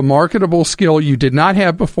then have a marketable skill you did not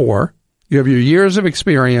have before. You have your years of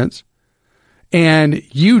experience, and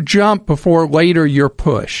you jump before later you're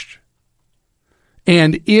pushed.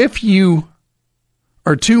 And if you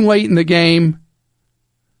are too late in the game,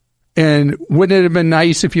 and wouldn't it have been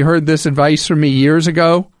nice if you heard this advice from me years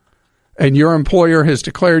ago, and your employer has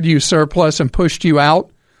declared you surplus and pushed you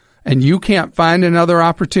out, and you can't find another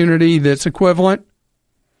opportunity that's equivalent?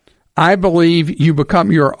 I believe you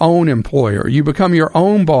become your own employer. You become your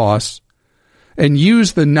own boss and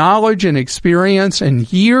use the knowledge and experience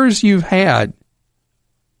and years you've had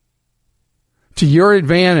to your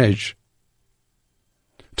advantage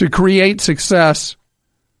to create success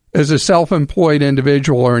as a self-employed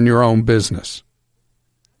individual or in your own business.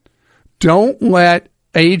 Don't let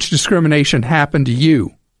age discrimination happen to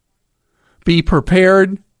you. Be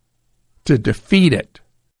prepared to defeat it.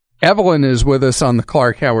 Evelyn is with us on the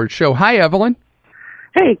Clark Howard Show. Hi, Evelyn.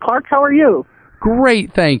 Hey, Clark, how are you?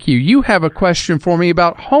 Great, thank you. You have a question for me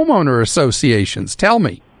about homeowner associations. Tell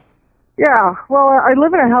me. Yeah, well, I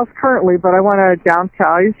live in a house currently, but I want to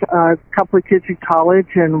downsize, a couple of kids in college,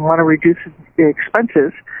 and want to reduce the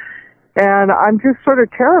expenses. And I'm just sort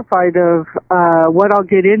of terrified of what I'll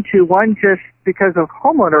get into, one, just because of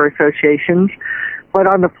homeowner associations. But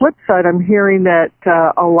on the flip side, I'm hearing that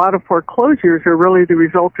a lot of foreclosures are really the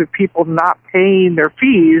result of people not paying their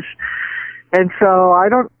fees. And so I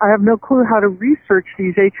have no clue how to research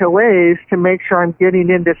these HOAs to make sure I'm getting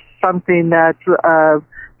into something that's, I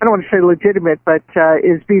don't want to say legitimate, but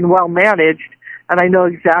is being well managed, and I know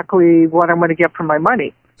exactly what I'm going to get for my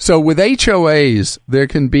money. So with HOAs, there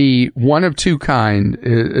can be one of two kinds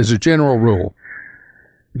as a general rule.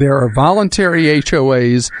 There are voluntary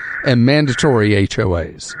HOAs and mandatory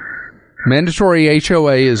HOAs. Mandatory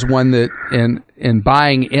HOA is one that in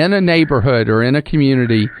buying in a neighborhood or in a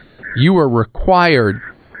community, you are required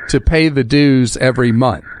to pay the dues every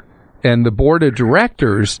month. and the board of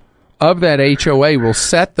directors of that HOA will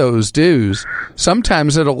set those dues,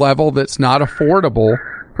 sometimes at a level that's not affordable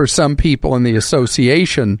for some people in the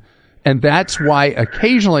association. And that's why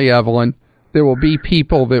occasionally, Evelyn, there will be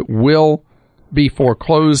people that will be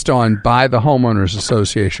foreclosed on by the homeowners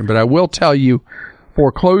association. But I will tell you,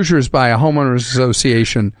 foreclosures by a homeowners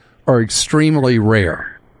association are extremely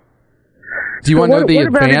rare. Do you want to know the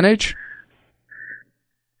advantage?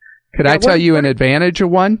 Could I tell you an advantage of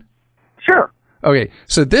one? Sure. Okay,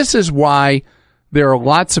 so this is why there are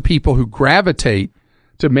lots of people who gravitate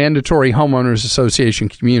to mandatory homeowners association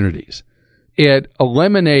communities. It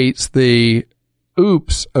eliminates the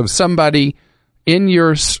oops of somebody on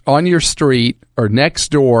your street or next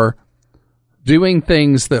door doing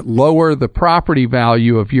things that lower the property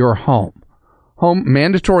value of your home.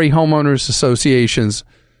 Mandatory homeowners associations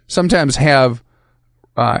sometimes have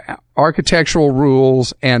architectural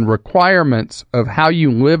rules and requirements of how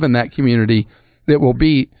you live in that community that will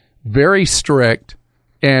be very strict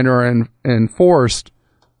and are enforced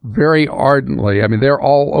very ardently. I mean, they're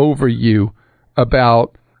all over you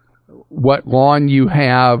about what lawn you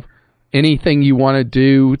have, anything you want to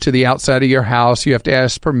do to the outside of your house, you have to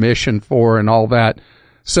ask permission for and all that.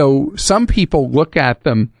 So some people look at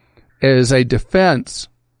them as a defense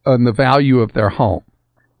on the value of their home.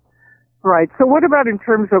 Right. So what about in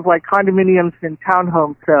terms of like condominiums and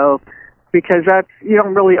townhomes? So because that's, you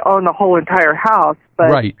don't really own the whole entire house, but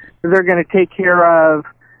right. They're going to take care of,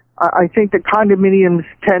 I think the condominiums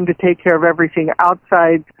tend to take care of everything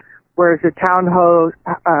outside, whereas a townhouse,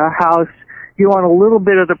 house, you want a little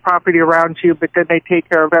bit of the property around you, but then they take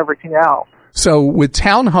care of everything else. So with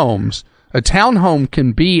townhomes, a townhome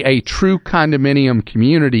can be a true condominium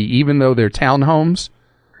community, even though they're townhomes,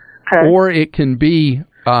 okay. Or it can be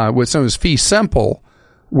what's known as fee simple,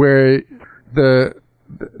 where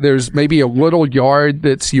there's maybe a little yard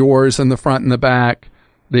that's yours in the front and the back.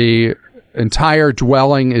 The entire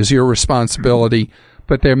dwelling is your responsibility,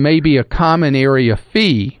 but there may be a common area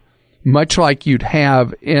fee, much like you'd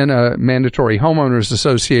have in a mandatory homeowners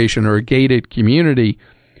association or a gated community,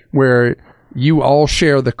 where you all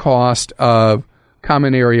share the cost of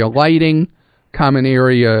common area lighting, common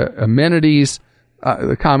area amenities,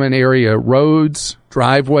 the common area roads,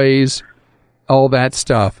 driveways, all that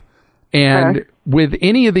stuff. And with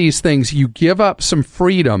any of these things, you give up some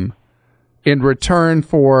freedom in return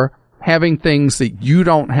for having things that you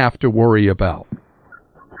don't have to worry about.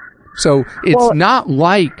 So it's not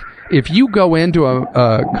like if you go into a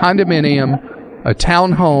condominium, a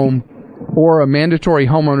townhome, or a mandatory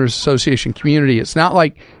homeowners association community, it's not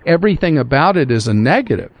like everything about it is a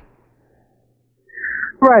negative.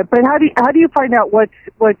 Right, but how do you find out what's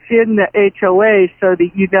in the HOA so that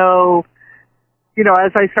you know,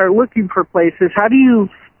 as I start looking for places, how do you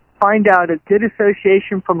find out a good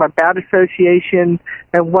association from a bad association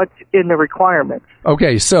and what's in the requirements?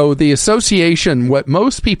 Okay, so the association, what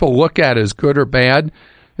most people look at as good or bad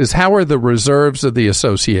is how are the reserves of the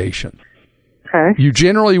association. Okay. You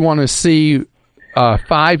generally want to see a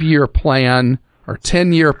 5-year plan or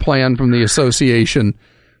 10-year plan from the association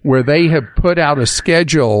where they have put out a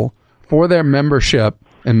schedule for their membership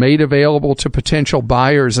and made available to potential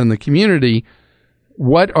buyers in the community.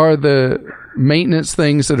 What are the maintenance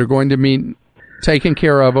things that are going to be taken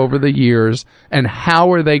care of over the years, and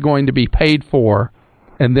how are they going to be paid for?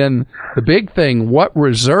 And then the big thing, what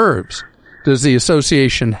reserves does the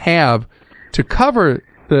association have to cover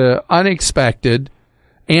the unexpected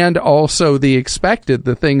and also the expected,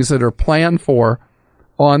 the things that are planned for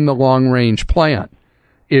on the long-range plan?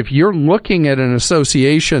 If you're looking at an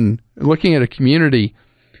association, looking at a community,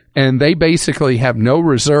 and they basically have no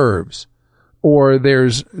reserves, or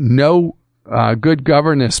there's no good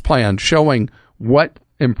governance plan showing what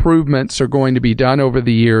improvements are going to be done over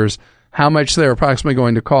the years, how much they're approximately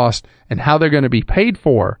going to cost, and how they're going to be paid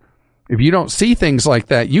for, if you don't see things like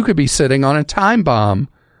that, you could be sitting on a time bomb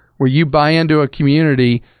where you buy into a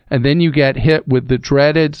community and then you get hit with the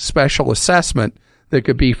dreaded special assessment that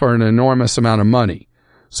could be for an enormous amount of money.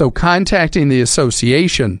 So contacting the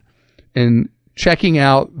association and checking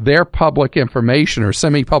out their public information or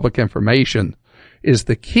semi-public information is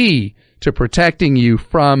the key to protecting you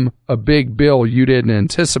from a big bill you didn't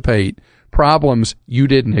anticipate, problems you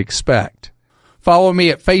didn't expect. Follow me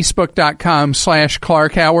at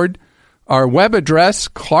facebook.com/Clark Howard. Our web address,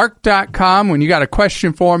 clark.com. When you got a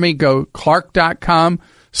question for me, go clark.com/ask.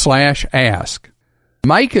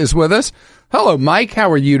 Mike is with us. Hello, Mike. How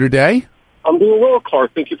are you today? I'm doing well,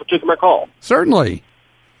 Clark. Thank you for taking my call. Certainly.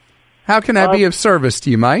 How can I be of service to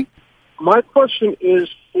you, Mike? My question is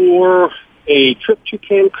for a trip to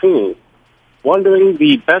Cancun. Wondering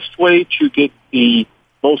the best way to get the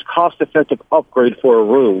most cost-effective upgrade for a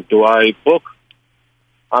room? Do I book?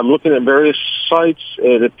 I'm looking at various sites.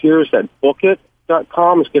 It appears that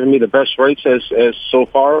bookit.com is giving me the best rates as so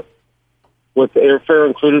far, with airfare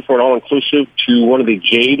included for an all-inclusive to one of the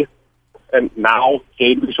Jade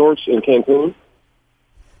resorts in Cancun.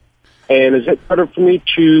 And is it better for me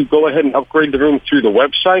to go ahead and upgrade the room through the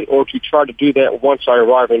website, or to try to do that once I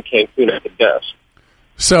arrive in Cancun at the desk?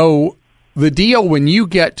 So the deal when you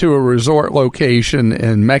get to a resort location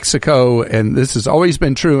in Mexico, and this has always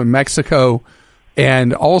been true in Mexico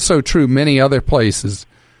and also true many other places,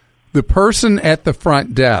 the person at the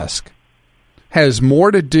front desk has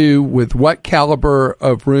more to do with what caliber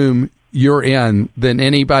of room you're in than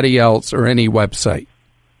anybody else or any website.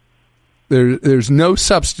 There's no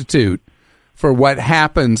substitute for what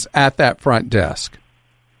happens at that front desk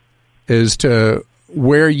as to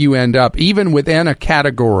where you end up. Even within a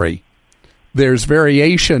category, there's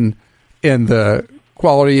variation in the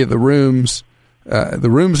quality of the rooms. The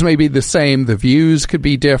rooms may be the same. The views could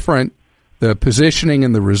be different. The positioning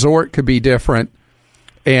in the resort could be different.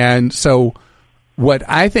 And so what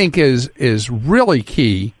I think is really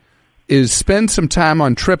key is spend some time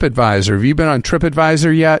on TripAdvisor. Have you been on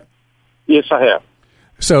TripAdvisor yet? Yes, I have.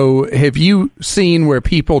 So have you seen where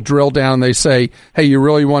people drill down, they say, hey, you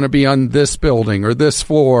really want to be on this building or this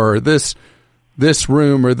floor or this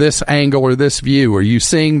room or this angle or this view? Are you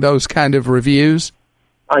seeing those kind of reviews?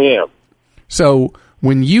 I am. So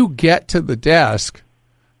when you get to the desk,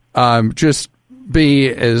 just be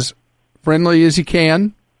as friendly as you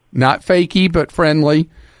can, not fakey, but friendly,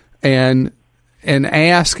 and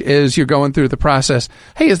ask as you're going through the process,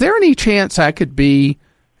 hey, is there any chance I could be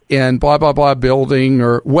in blah, blah, blah building,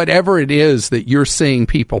 or whatever it is that you're seeing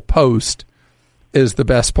people post is the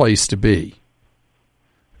best place to be.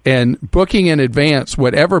 And booking in advance,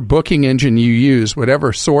 whatever booking engine you use,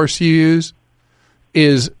 whatever source you use,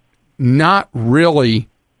 is not really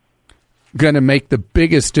going to make the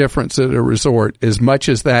biggest difference at a resort as much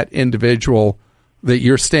as that individual that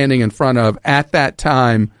you're standing in front of at that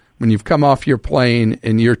time when you've come off your plane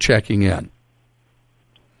and you're checking in.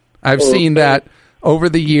 I've seen that over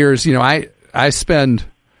the years. You know, I spend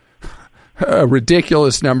a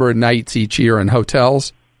ridiculous number of nights each year in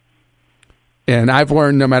hotels, and I've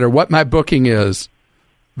learned no matter what my booking is,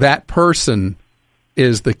 that person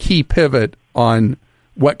is the key pivot on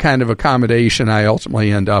what kind of accommodation I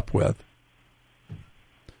ultimately end up with.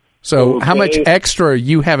 So how much extra are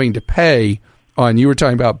you having to pay on, you were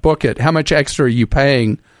talking about Book It, how much extra are you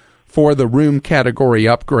paying for the room category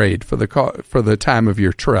upgrade for the time of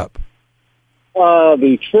your trip?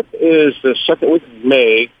 The trip is the second week of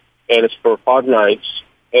May, and it's for 5 nights,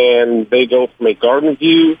 and they go from a garden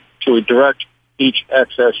view to a direct beach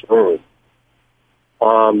access room.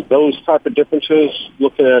 Those type of differences,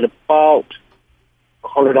 looking at about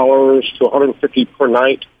 $100 to $150 per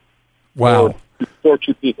night. Wow. For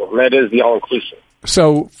 2 people, and that is the all-inclusive.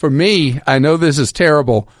 So for me, I know this is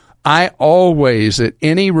terrible. I always, at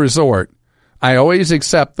any resort, I always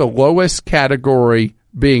accept the lowest category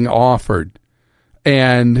being offered.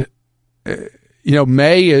 And,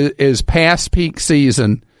 May is past peak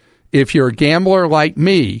season. If you're a gambler like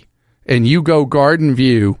me and you go garden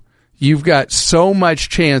view, you've got so much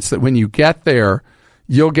chance that when you get there,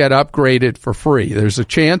 you'll get upgraded for free. There's a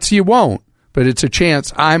chance you won't, but it's a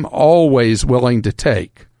chance I'm always willing to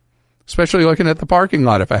take, especially looking at the parking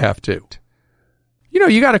lot if I have to.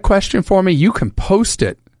 You got a question for me? You can post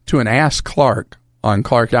it to an Ask Clark on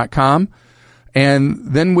Clark.com, and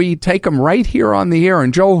then we take them right here on the air.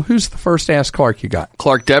 And Joel, who's the first Ask Clark you got?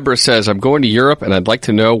 Clark Deborah says, I'm going to Europe, and I'd like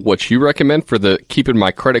to know what you recommend for keeping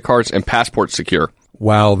my credit cards and passport secure.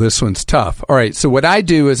 Wow, this one's tough. All right, so what I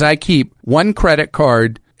do is I keep one credit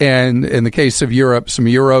card, and in the case of Europe, some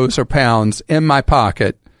euros or pounds in my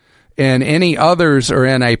pocket, and any others are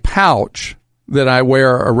in a pouch that I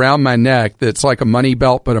wear around my neck that's like a money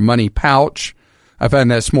belt, but a money pouch. I find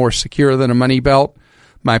that's more secure than a money belt.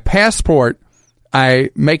 My passport,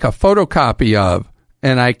 I make a photocopy of,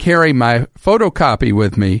 and I carry my photocopy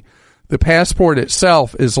with me. The passport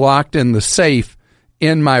itself is locked in the safe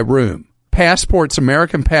in my room. Passports,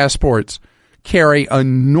 American passports, carry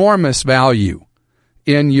enormous value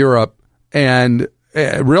in Europe and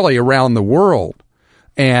really around the world.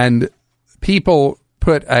 And people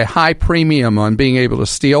put a high premium on being able to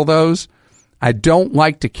steal those. I don't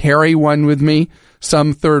like to carry one with me.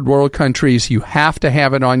 Some third world countries, you have to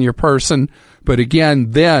have it on your person. But again,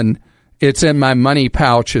 then it's in my money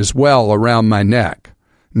pouch as well around my neck.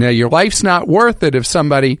 Now, your life's not worth it if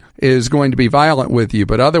somebody is going to be violent with you,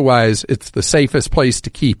 but otherwise, it's the safest place to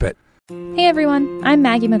keep it. Hey everyone, I'm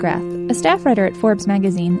Maggie McGrath, a staff writer at Forbes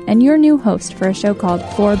magazine and your new host for a show called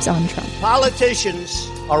Forbes on Trump. Politicians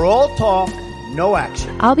are all talk, no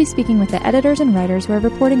action. I'll be speaking with the editors and writers who are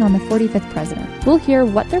reporting on the 45th president. We'll hear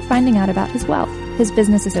what they're finding out about his wealth, his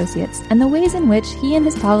business associates, and the ways in which he and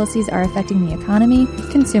his policies are affecting the economy,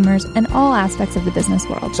 consumers, and all aspects of the business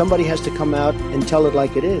world. Somebody has to come out and tell it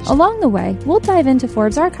like it is. Along the way, we'll dive into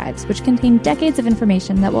Forbes archives, which contain decades of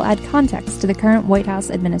information that will add context to the current White House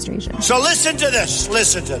administration. So listen to this.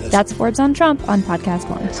 That's Forbes on Trump on Podcast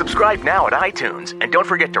One. Subscribe now at iTunes, and don't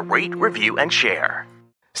forget to rate, review, and share.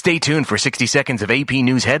 Stay tuned for 60 seconds of AP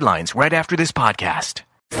News headlines right after this podcast.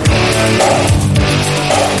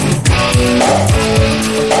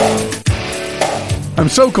 I'm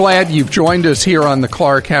so glad you've joined us here on the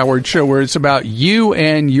Clark Howard Show, where it's about you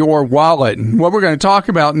and your wallet. And what we're going to talk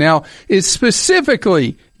about now is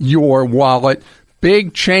specifically your wallet,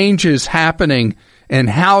 big changes happening, and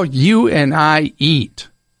how you and I eat.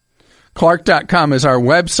 Clark.com is our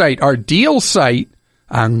website, our deal site.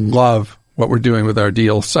 I love what we're doing with our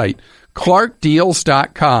deal site,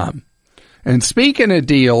 clarkdeals.com. And speaking of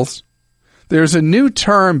deals, there's a new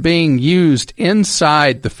term being used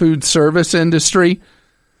inside the food service industry,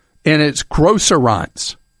 and it's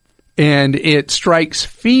grocerants. And it strikes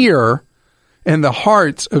fear in the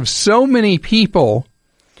hearts of so many people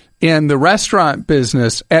in the restaurant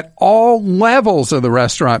business at all levels of the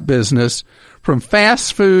restaurant business, from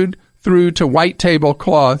fast food through to white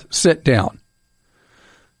tablecloth sit down.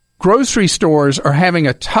 Grocery stores are having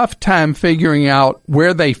a tough time figuring out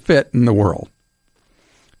where they fit in the world.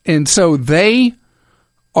 And so they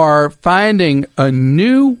are finding a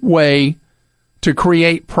new way to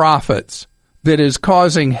create profits that is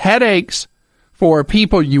causing headaches for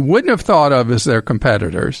people you wouldn't have thought of as their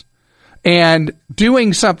competitors, and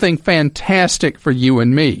doing something fantastic for you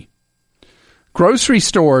and me. Grocery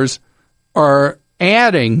stores are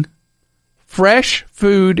adding fresh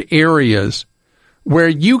food areas where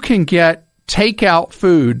you can get takeout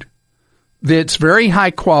food that's very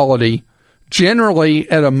high quality, generally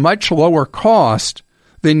at a much lower cost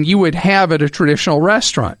than you would have at a traditional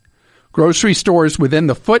restaurant. Grocery stores within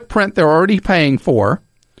the footprint they're already paying for,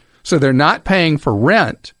 so they're not paying for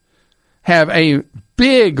rent, have a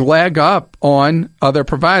big leg up on other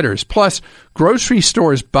providers. Plus, grocery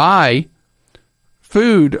stores buy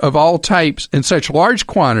food of all types in such large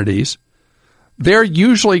quantities, they're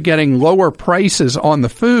usually getting lower prices on the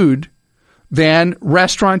food than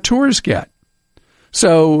restaurateurs get.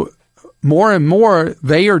 So more and more,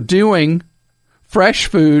 they are doing fresh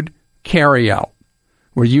food carry-out,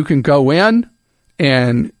 where you can go in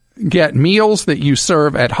and get meals that you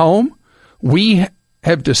serve at home. We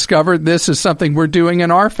have discovered this is something we're doing in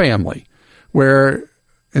our family, where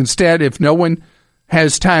instead, if no one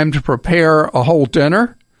has time to prepare a whole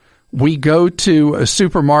dinner, we go to a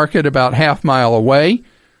supermarket about half mile away.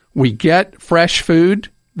 We get fresh food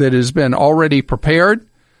that has been already prepared,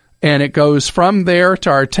 and it goes from there to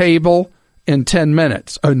our table in 10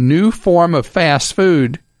 minutes. A new form of fast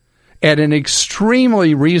food at an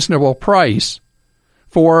extremely reasonable price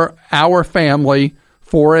for our family,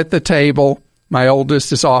 four at the table. My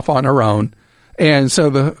oldest is off on her own. And so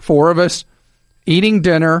the four of us eating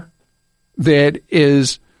dinner that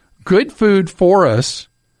is good food for us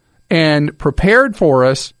and prepared for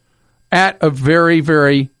us at a very,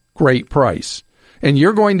 very great price. And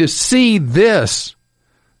you're going to see this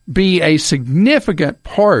be a significant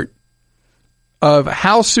part of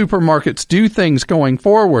how supermarkets do things going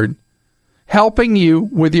forward, helping you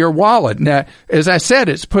with your wallet. Now, as I said,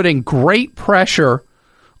 it's putting great pressure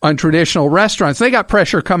on traditional restaurants. They got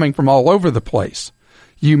pressure coming from all over the place.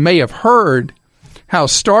 You may have heard how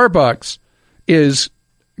Starbucks is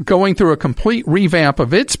going through a complete revamp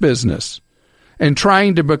of its business and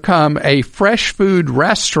trying to become a fresh food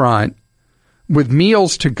restaurant with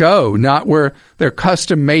meals to go, not where they're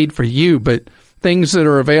custom made for you, but things that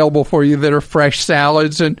are available for you that are fresh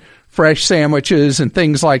salads and fresh sandwiches and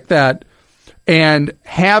things like that, and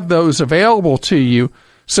have those available to you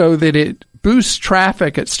so that it boosts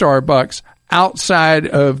traffic at Starbucks outside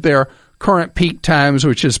of their current peak times,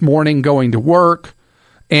 which is morning going to work,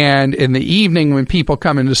 and in the evening when people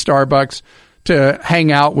come into Starbucks to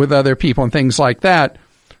hang out with other people and things like that,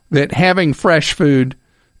 that having fresh food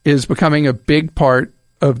is becoming a big part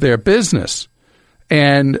of their business.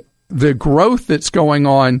 And the growth that's going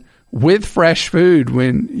on with fresh food,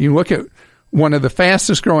 when you look at one of the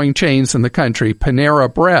fastest growing chains in the country,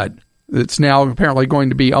 Panera Bread, that's now apparently going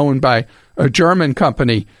to be owned by a German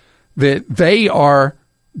company, that they are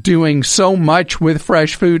doing so much with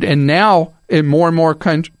fresh food, and now in more and more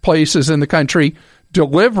places in the country,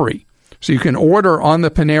 delivery. So you can order on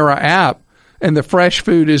the Panera app, and the fresh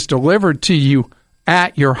food is delivered to you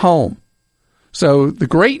at your home. So the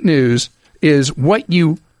great news is what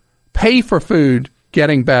you pay for food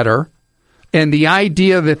getting better, and the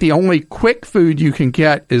idea that the only quick food you can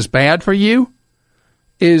get is bad for you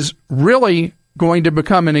is really going to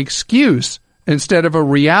become an excuse instead of a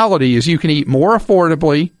reality, as you can eat more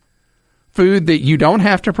affordably, food that you don't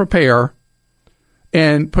have to prepare,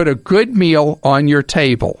 and put a good meal on your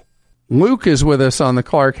table. Luke is with us on the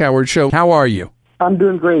Clark Howard Show. How are you? I'm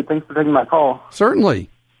doing great. Thanks for taking my call. Certainly.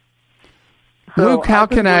 So Luke, how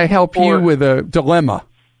can I help you with a dilemma?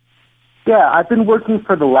 Yeah, I've been working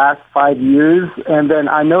for the last 5 years, and then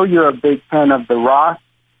I know you're a big fan of the Roth.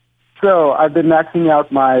 So I've been maxing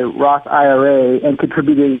out my Roth IRA and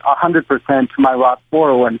contributing 100% to my Roth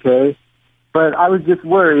 401k. But I was just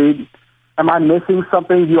worried, am I missing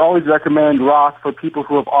something? You always recommend Roth for people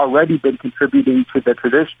who have already been contributing to the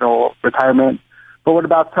traditional retirement. But what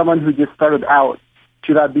about someone who just started out?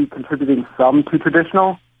 Should I be contributing some to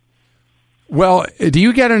traditional? Well, do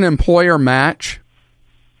you get an employer match?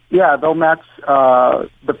 Yeah, they'll match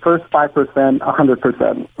the first 5%, 100%.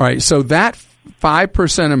 All right, so that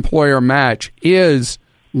 5% employer match is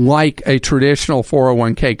like a traditional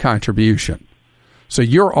 401k contribution. So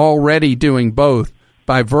you're already doing both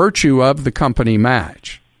by virtue of the company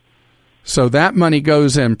match. So that money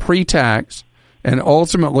goes in pre-tax and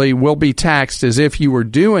ultimately will be taxed as if you were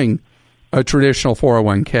doing a traditional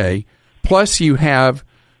 401k, plus you have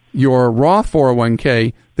your Roth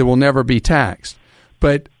 401k that will never be taxed.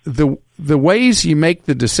 But the ways you make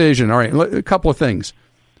the decision, all right, a couple of things.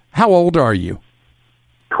 How old are you?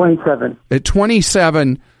 27. At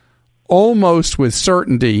 27, almost with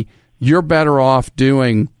certainty, you're better off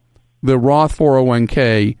doing the Roth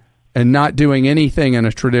 401k and not doing anything in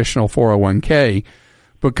a traditional 401k,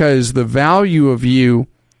 because the value of you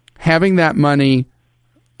having that money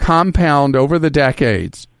compound over the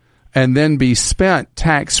decades and then be spent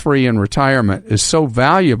tax-free in retirement is so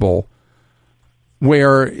valuable,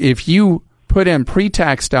 where if you put in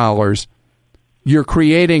pre-tax dollars, you're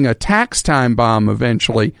creating a tax time bomb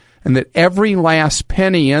eventually, and that every last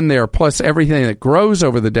penny in there, plus everything that grows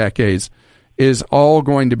over the decades, is all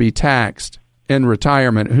going to be taxed in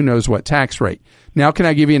retirement. Who knows what tax rate? Now, can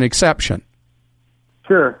I give you an exception?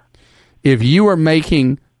 Sure. If you are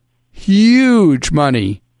making huge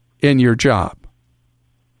money in your job,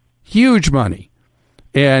 huge money,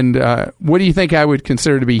 and what do you think I would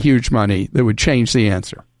consider to be huge money that would change the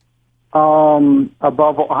answer?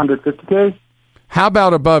 Above 150K? How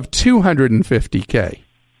about above 250K?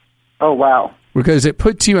 Oh, wow. Because it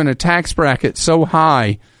puts you in a tax bracket so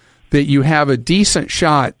high that you have a decent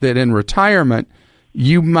shot that in retirement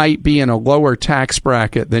you might be in a lower tax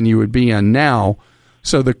bracket than you would be in now.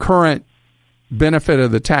 So the current benefit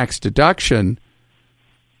of the tax deduction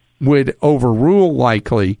would overrule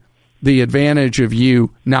likely the advantage of you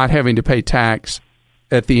not having to pay tax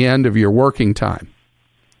at the end of your working time.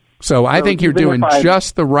 So I think you're doing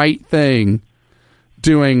just the right thing,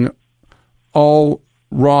 doing all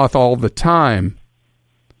Roth all the time.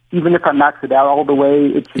 Even if I max it out all the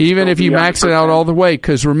way? Even if you max it out all the way,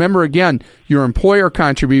 because remember, again, your employer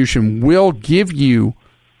contribution will give you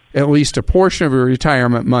at least a portion of your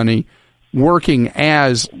retirement money working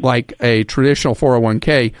as like a traditional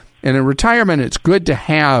 401k. And in retirement, it's good to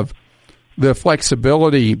have the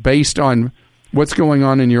flexibility based on what's going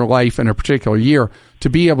on in your life in a particular year to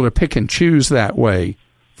be able to pick and choose that way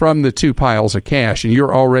from the two piles of cash. And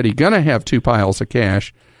you're already going to have two piles of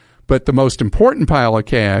cash, but the most important pile of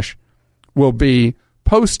cash will be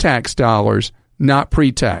post-tax dollars, not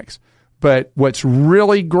pre-tax. But what's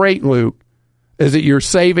really great, Luke, is that you're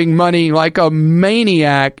saving money like a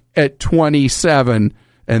maniac at 27,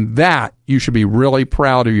 and that you should be really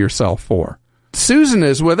proud of yourself for. Susan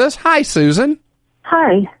is with us. Hi, Susan.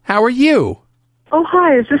 Hi. How are you? Oh,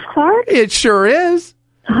 hi. Is this Clark? It sure is.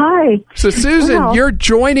 Hi. So, Susan, you're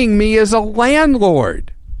joining me as a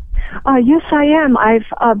landlord. Yes, I am.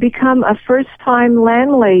 I've become a first-time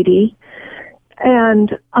landlady,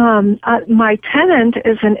 and my tenant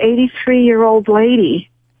is an 83-year-old lady.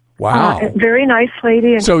 Wow. Very nice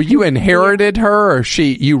lady. And so you inherited her, or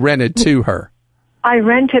you rented to her? I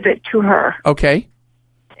rented it to her. Okay.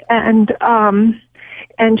 And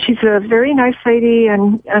she's a very nice lady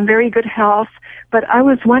and very good health. But I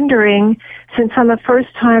was wondering, since I'm a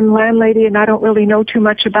first-time landlady and I don't really know too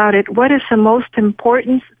much about it, what is the most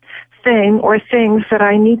important thing or things that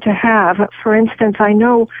I need to have? For instance, I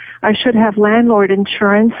know I should have landlord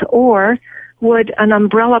insurance, or would an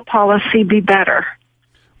umbrella policy be better?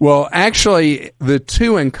 Well, actually, the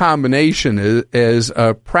two in combination is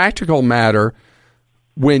a practical matter.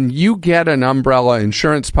 when you get an umbrella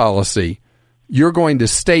insurance policy, you're going to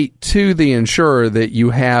state to the insurer that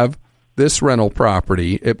you have this rental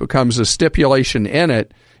property. It becomes a stipulation in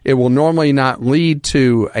it. It will normally not lead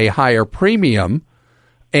to a higher premium.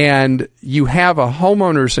 And you have a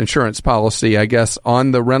homeowner's insurance policy, I guess,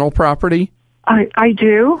 on the rental property? I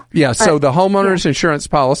do. Yeah, so the homeowner's insurance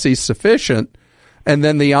policy is sufficient, and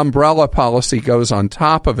then the umbrella policy goes on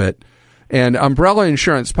top of it. And umbrella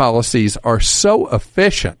insurance policies are so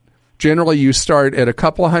efficient. Generally, you start at a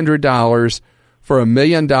couple of $100 for $1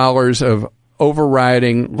 million of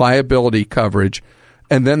overriding liability coverage.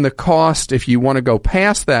 And then the cost, if you want to go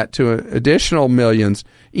past that to additional millions,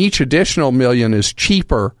 each additional million is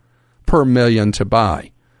cheaper per million to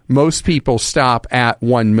buy. Most people stop at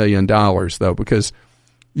 $1 million, though, because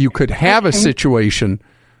you could have a situation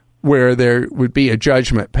where there would be a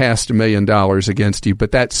judgment past $1 million against you,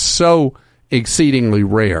 but that's so exceedingly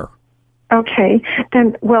rare. Okay.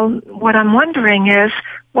 Then, well, what I'm wondering is,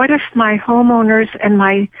 what if my homeowners and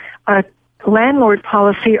my landlord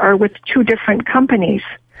policy are with two different companies?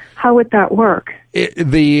 How would that work?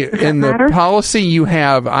 The policy you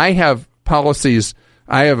have, I have policies.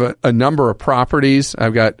 I have a number of properties.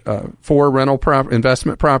 I've got 4 rental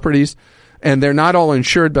investment properties, and they're not all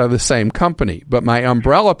insured by the same company. But my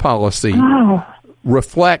umbrella policy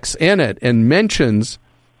reflects in it and mentions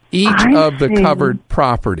each of the covered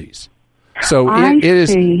properties. So it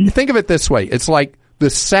is. Think of it this way: it's like the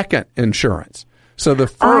second insurance. So the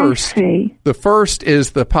first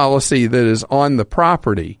is the policy that is on the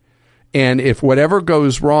property, and if whatever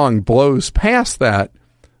goes wrong blows past that,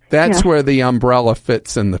 that's where the umbrella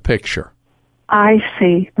fits in the picture. I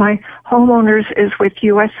see. My homeowners is with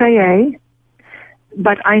USAA,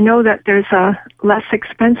 but I know that there's a less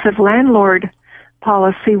expensive landlord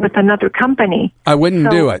policy with another company. I wouldn't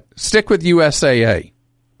do it. Stick with USAA.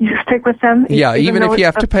 You stick with them? Yeah, even if you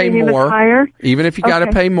have to pay more. Even if you got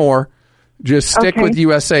to pay more. Just stick with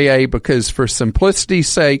USAA, because for simplicity's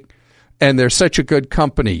sake, and they're such a good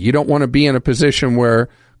company, you don't want to be in a position where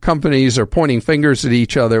companies are pointing fingers at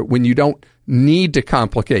each other when you don't need to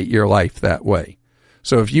complicate your life that way.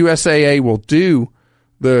 So if USAA will do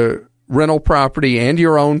the rental property and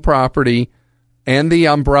your own property and the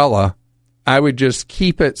umbrella, I would just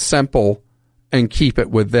keep it simple and keep it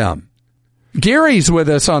with them. Gary's with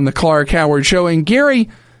us on the Clark Howard Show. And Gary,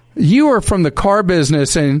 you are from the car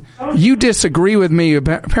business, and you disagree with me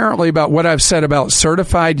apparently about what I've said about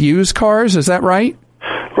certified used cars. Is that right?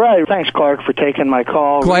 Right. Thanks, Clark, for taking my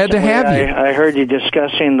call. Glad to have you. I heard you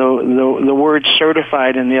discussing the word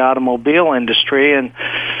certified in the automobile industry, and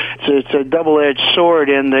it's a double-edged sword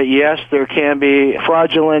in that, yes, there can be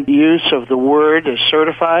fraudulent use of the word as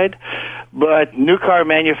certified, but new car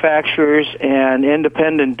manufacturers and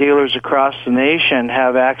independent dealers across the nation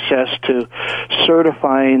have access to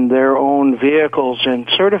certifying their own vehicles and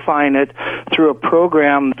certifying it through a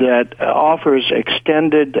program that offers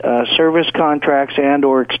extended service contracts and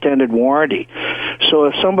or extended warranty. So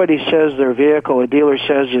if somebody says their vehicle, a dealer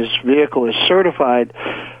says his vehicle is certified,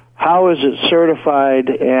 how is it certified,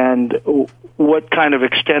 and what kind of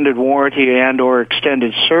extended warranty and or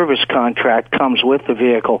extended service contract comes with the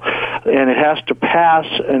vehicle? And it has to pass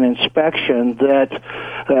an inspection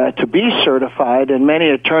that to be certified, and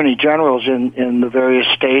many attorney generals in the various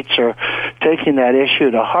states are taking that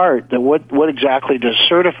issue to heart, that what exactly does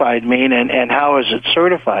certified mean, and how is it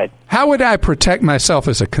certified? How would I protect myself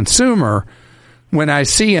as a consumer when I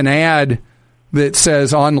see an ad that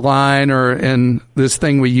says online, or in this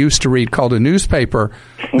thing we used to read called a newspaper,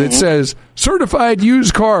 that says certified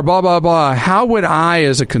used car, blah, blah, blah? How would I,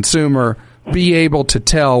 as a consumer, be able to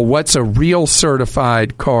tell what's a real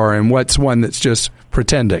certified car and what's one that's just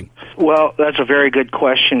pretending? Well, that's a very good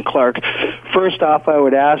question, Clark. First off, I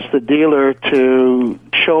would ask the dealer to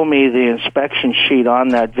show me the inspection sheet on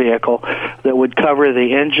that vehicle that would cover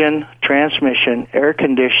the engine, transmission, air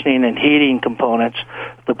conditioning, and heating components,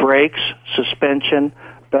 the brakes, suspension,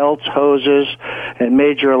 belts, hoses, and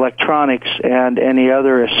major electronics, and any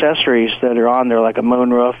other accessories that are on there, like a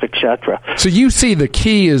moonroof, etc. So you see the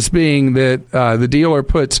key as being that the dealer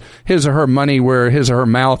puts his or her money where his or her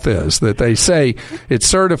mouth is, that they say it's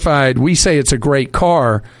certified, we say it's a great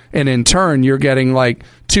car, and in turn you're getting like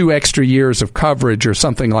 2 extra years of coverage or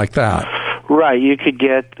something like that. Right, you could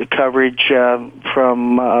get the coverage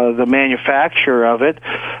from the manufacturer of it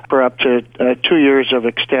for up to 2 years of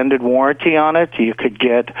extended warranty on it. You could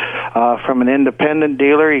get from an independent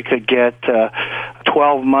dealer, you could get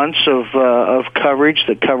 12 months of coverage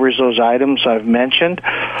that covers those items I've mentioned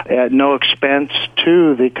at no expense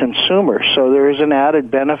to the consumer. So there is an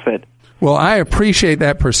added benefit. Well, I appreciate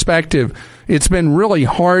that perspective. it's been really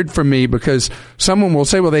hard for me because someone will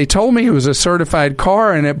say, well, they told me it was a certified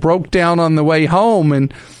car and it broke down on the way home.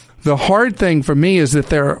 And the hard thing for me is that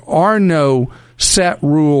there are no set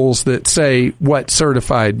rules that say what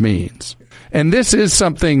certified means. And this is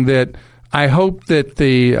something that I hope that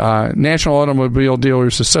the National Automobile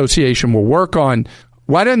Dealers Association will work on.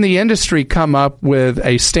 Why doesn't the industry come up with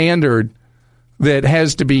a standard that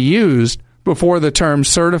has to be used before the term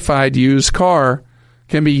certified used car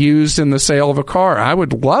can be used in the sale of a car? I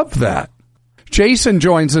would love that. Jason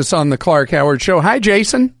joins us on the Clark Howard Show. Hi,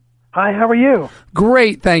 Jason. Hi, how are you?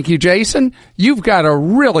 Great, thank you, Jason. You've got a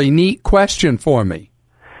really neat question for me.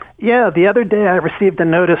 Yeah, the other day I received a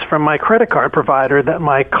notice from my credit card provider that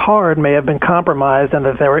my card may have been compromised and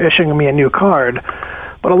that they were issuing me a new card.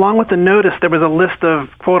 But along with the notice, there was a list of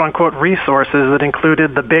quote-unquote resources that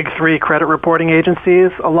included the big three credit reporting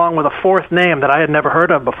agencies, along with a fourth name that I had never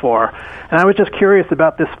heard of before. And I was just curious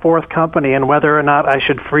about this fourth company and whether or not I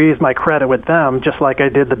should freeze my credit with them, just like I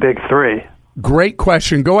did the big three. Great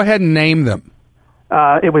question. Go ahead and name them.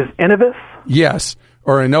 It was Innovis? Yes,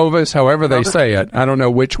 or Innovis, however they say it. I don't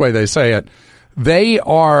know which way they say it. They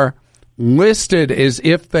are listed as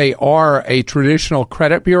if they are a traditional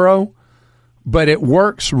credit bureau, but it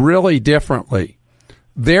works really differently.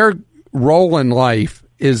 Their role in life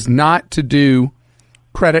is not to do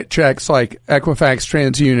credit checks like Equifax,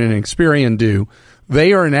 TransUnion, and Experian do.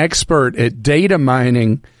 They are an expert at data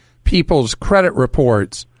mining people's credit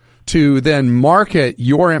reports to then market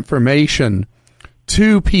your information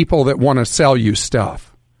to people that want to sell you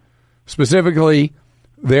stuff. Specifically,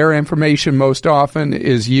 their information most often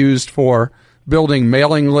is used for building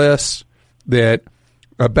mailing lists that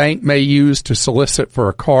a bank may use to solicit for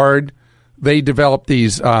a card. They develop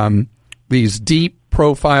these deep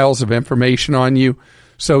profiles of information on you.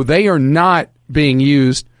 So they are not being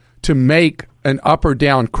used to make an up or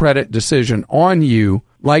down credit decision on you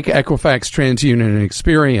like Equifax, TransUnion, and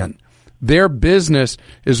Experian. Their business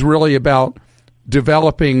is really about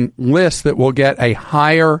developing lists that will get a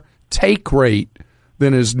higher take rate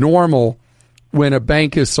than is normal when a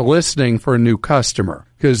bank is soliciting for a new customer.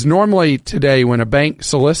 Because normally today when a bank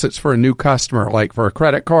solicits for a new customer, like for a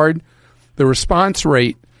credit card, the response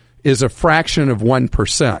rate is a fraction of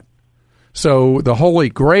 1%. So the holy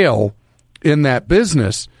grail in that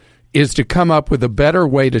business is to come up with a better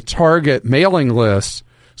way to target mailing lists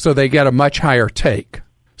so they get a much higher take.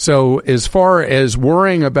 So as far as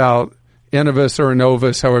worrying about Innovis or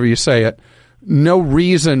Innovis, however you say it, no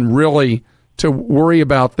reason really to worry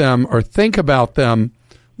about them or think about them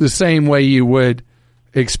the same way you would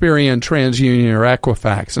Experian, TransUnion, or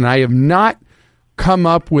Equifax. And I have not come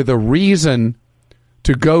up with a reason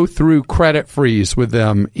to go through credit freeze with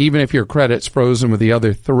them, even if your credit's frozen with the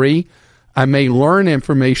other three. I may learn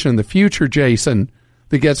information in the future, Jason,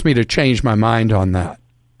 that gets me to change my mind on that.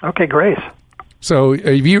 Okay, great. So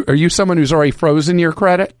are you someone who's already frozen your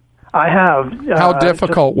credit? I have. How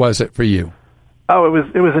difficult was it for you? Oh, it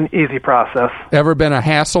was an easy process. Ever been a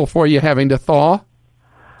hassle for you having to thaw?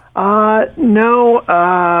 No.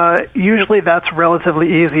 Usually that's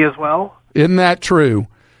relatively easy as well. Isn't that true?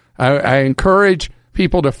 I encourage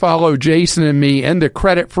people to follow Jason and me into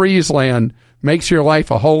Credit Freeze Land. Makes your life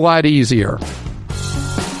a whole lot easier.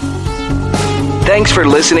 Thanks for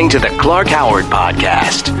listening to the Clark Howard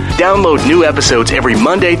Podcast. Download new episodes every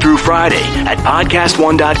Monday through Friday at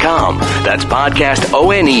podcastone.com. That's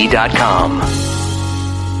podcastone.com.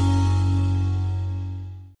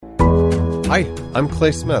 Hi, I'm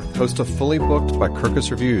Clay Smith, host of Fully Booked by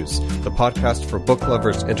Kirkus Reviews, the podcast for book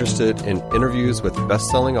lovers interested in interviews with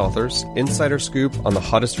best-selling authors, insider scoop on the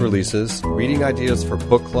hottest releases, reading ideas for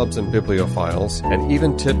book clubs and bibliophiles, and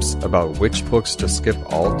even tips about which books to skip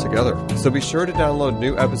altogether. So be sure to download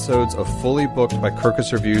new episodes of Fully Booked by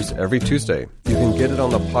Kirkus Reviews every Tuesday. You can get it on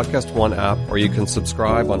the Podcast One app, or you can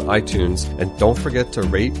subscribe on iTunes, and don't forget to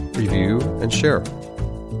rate, review, and share.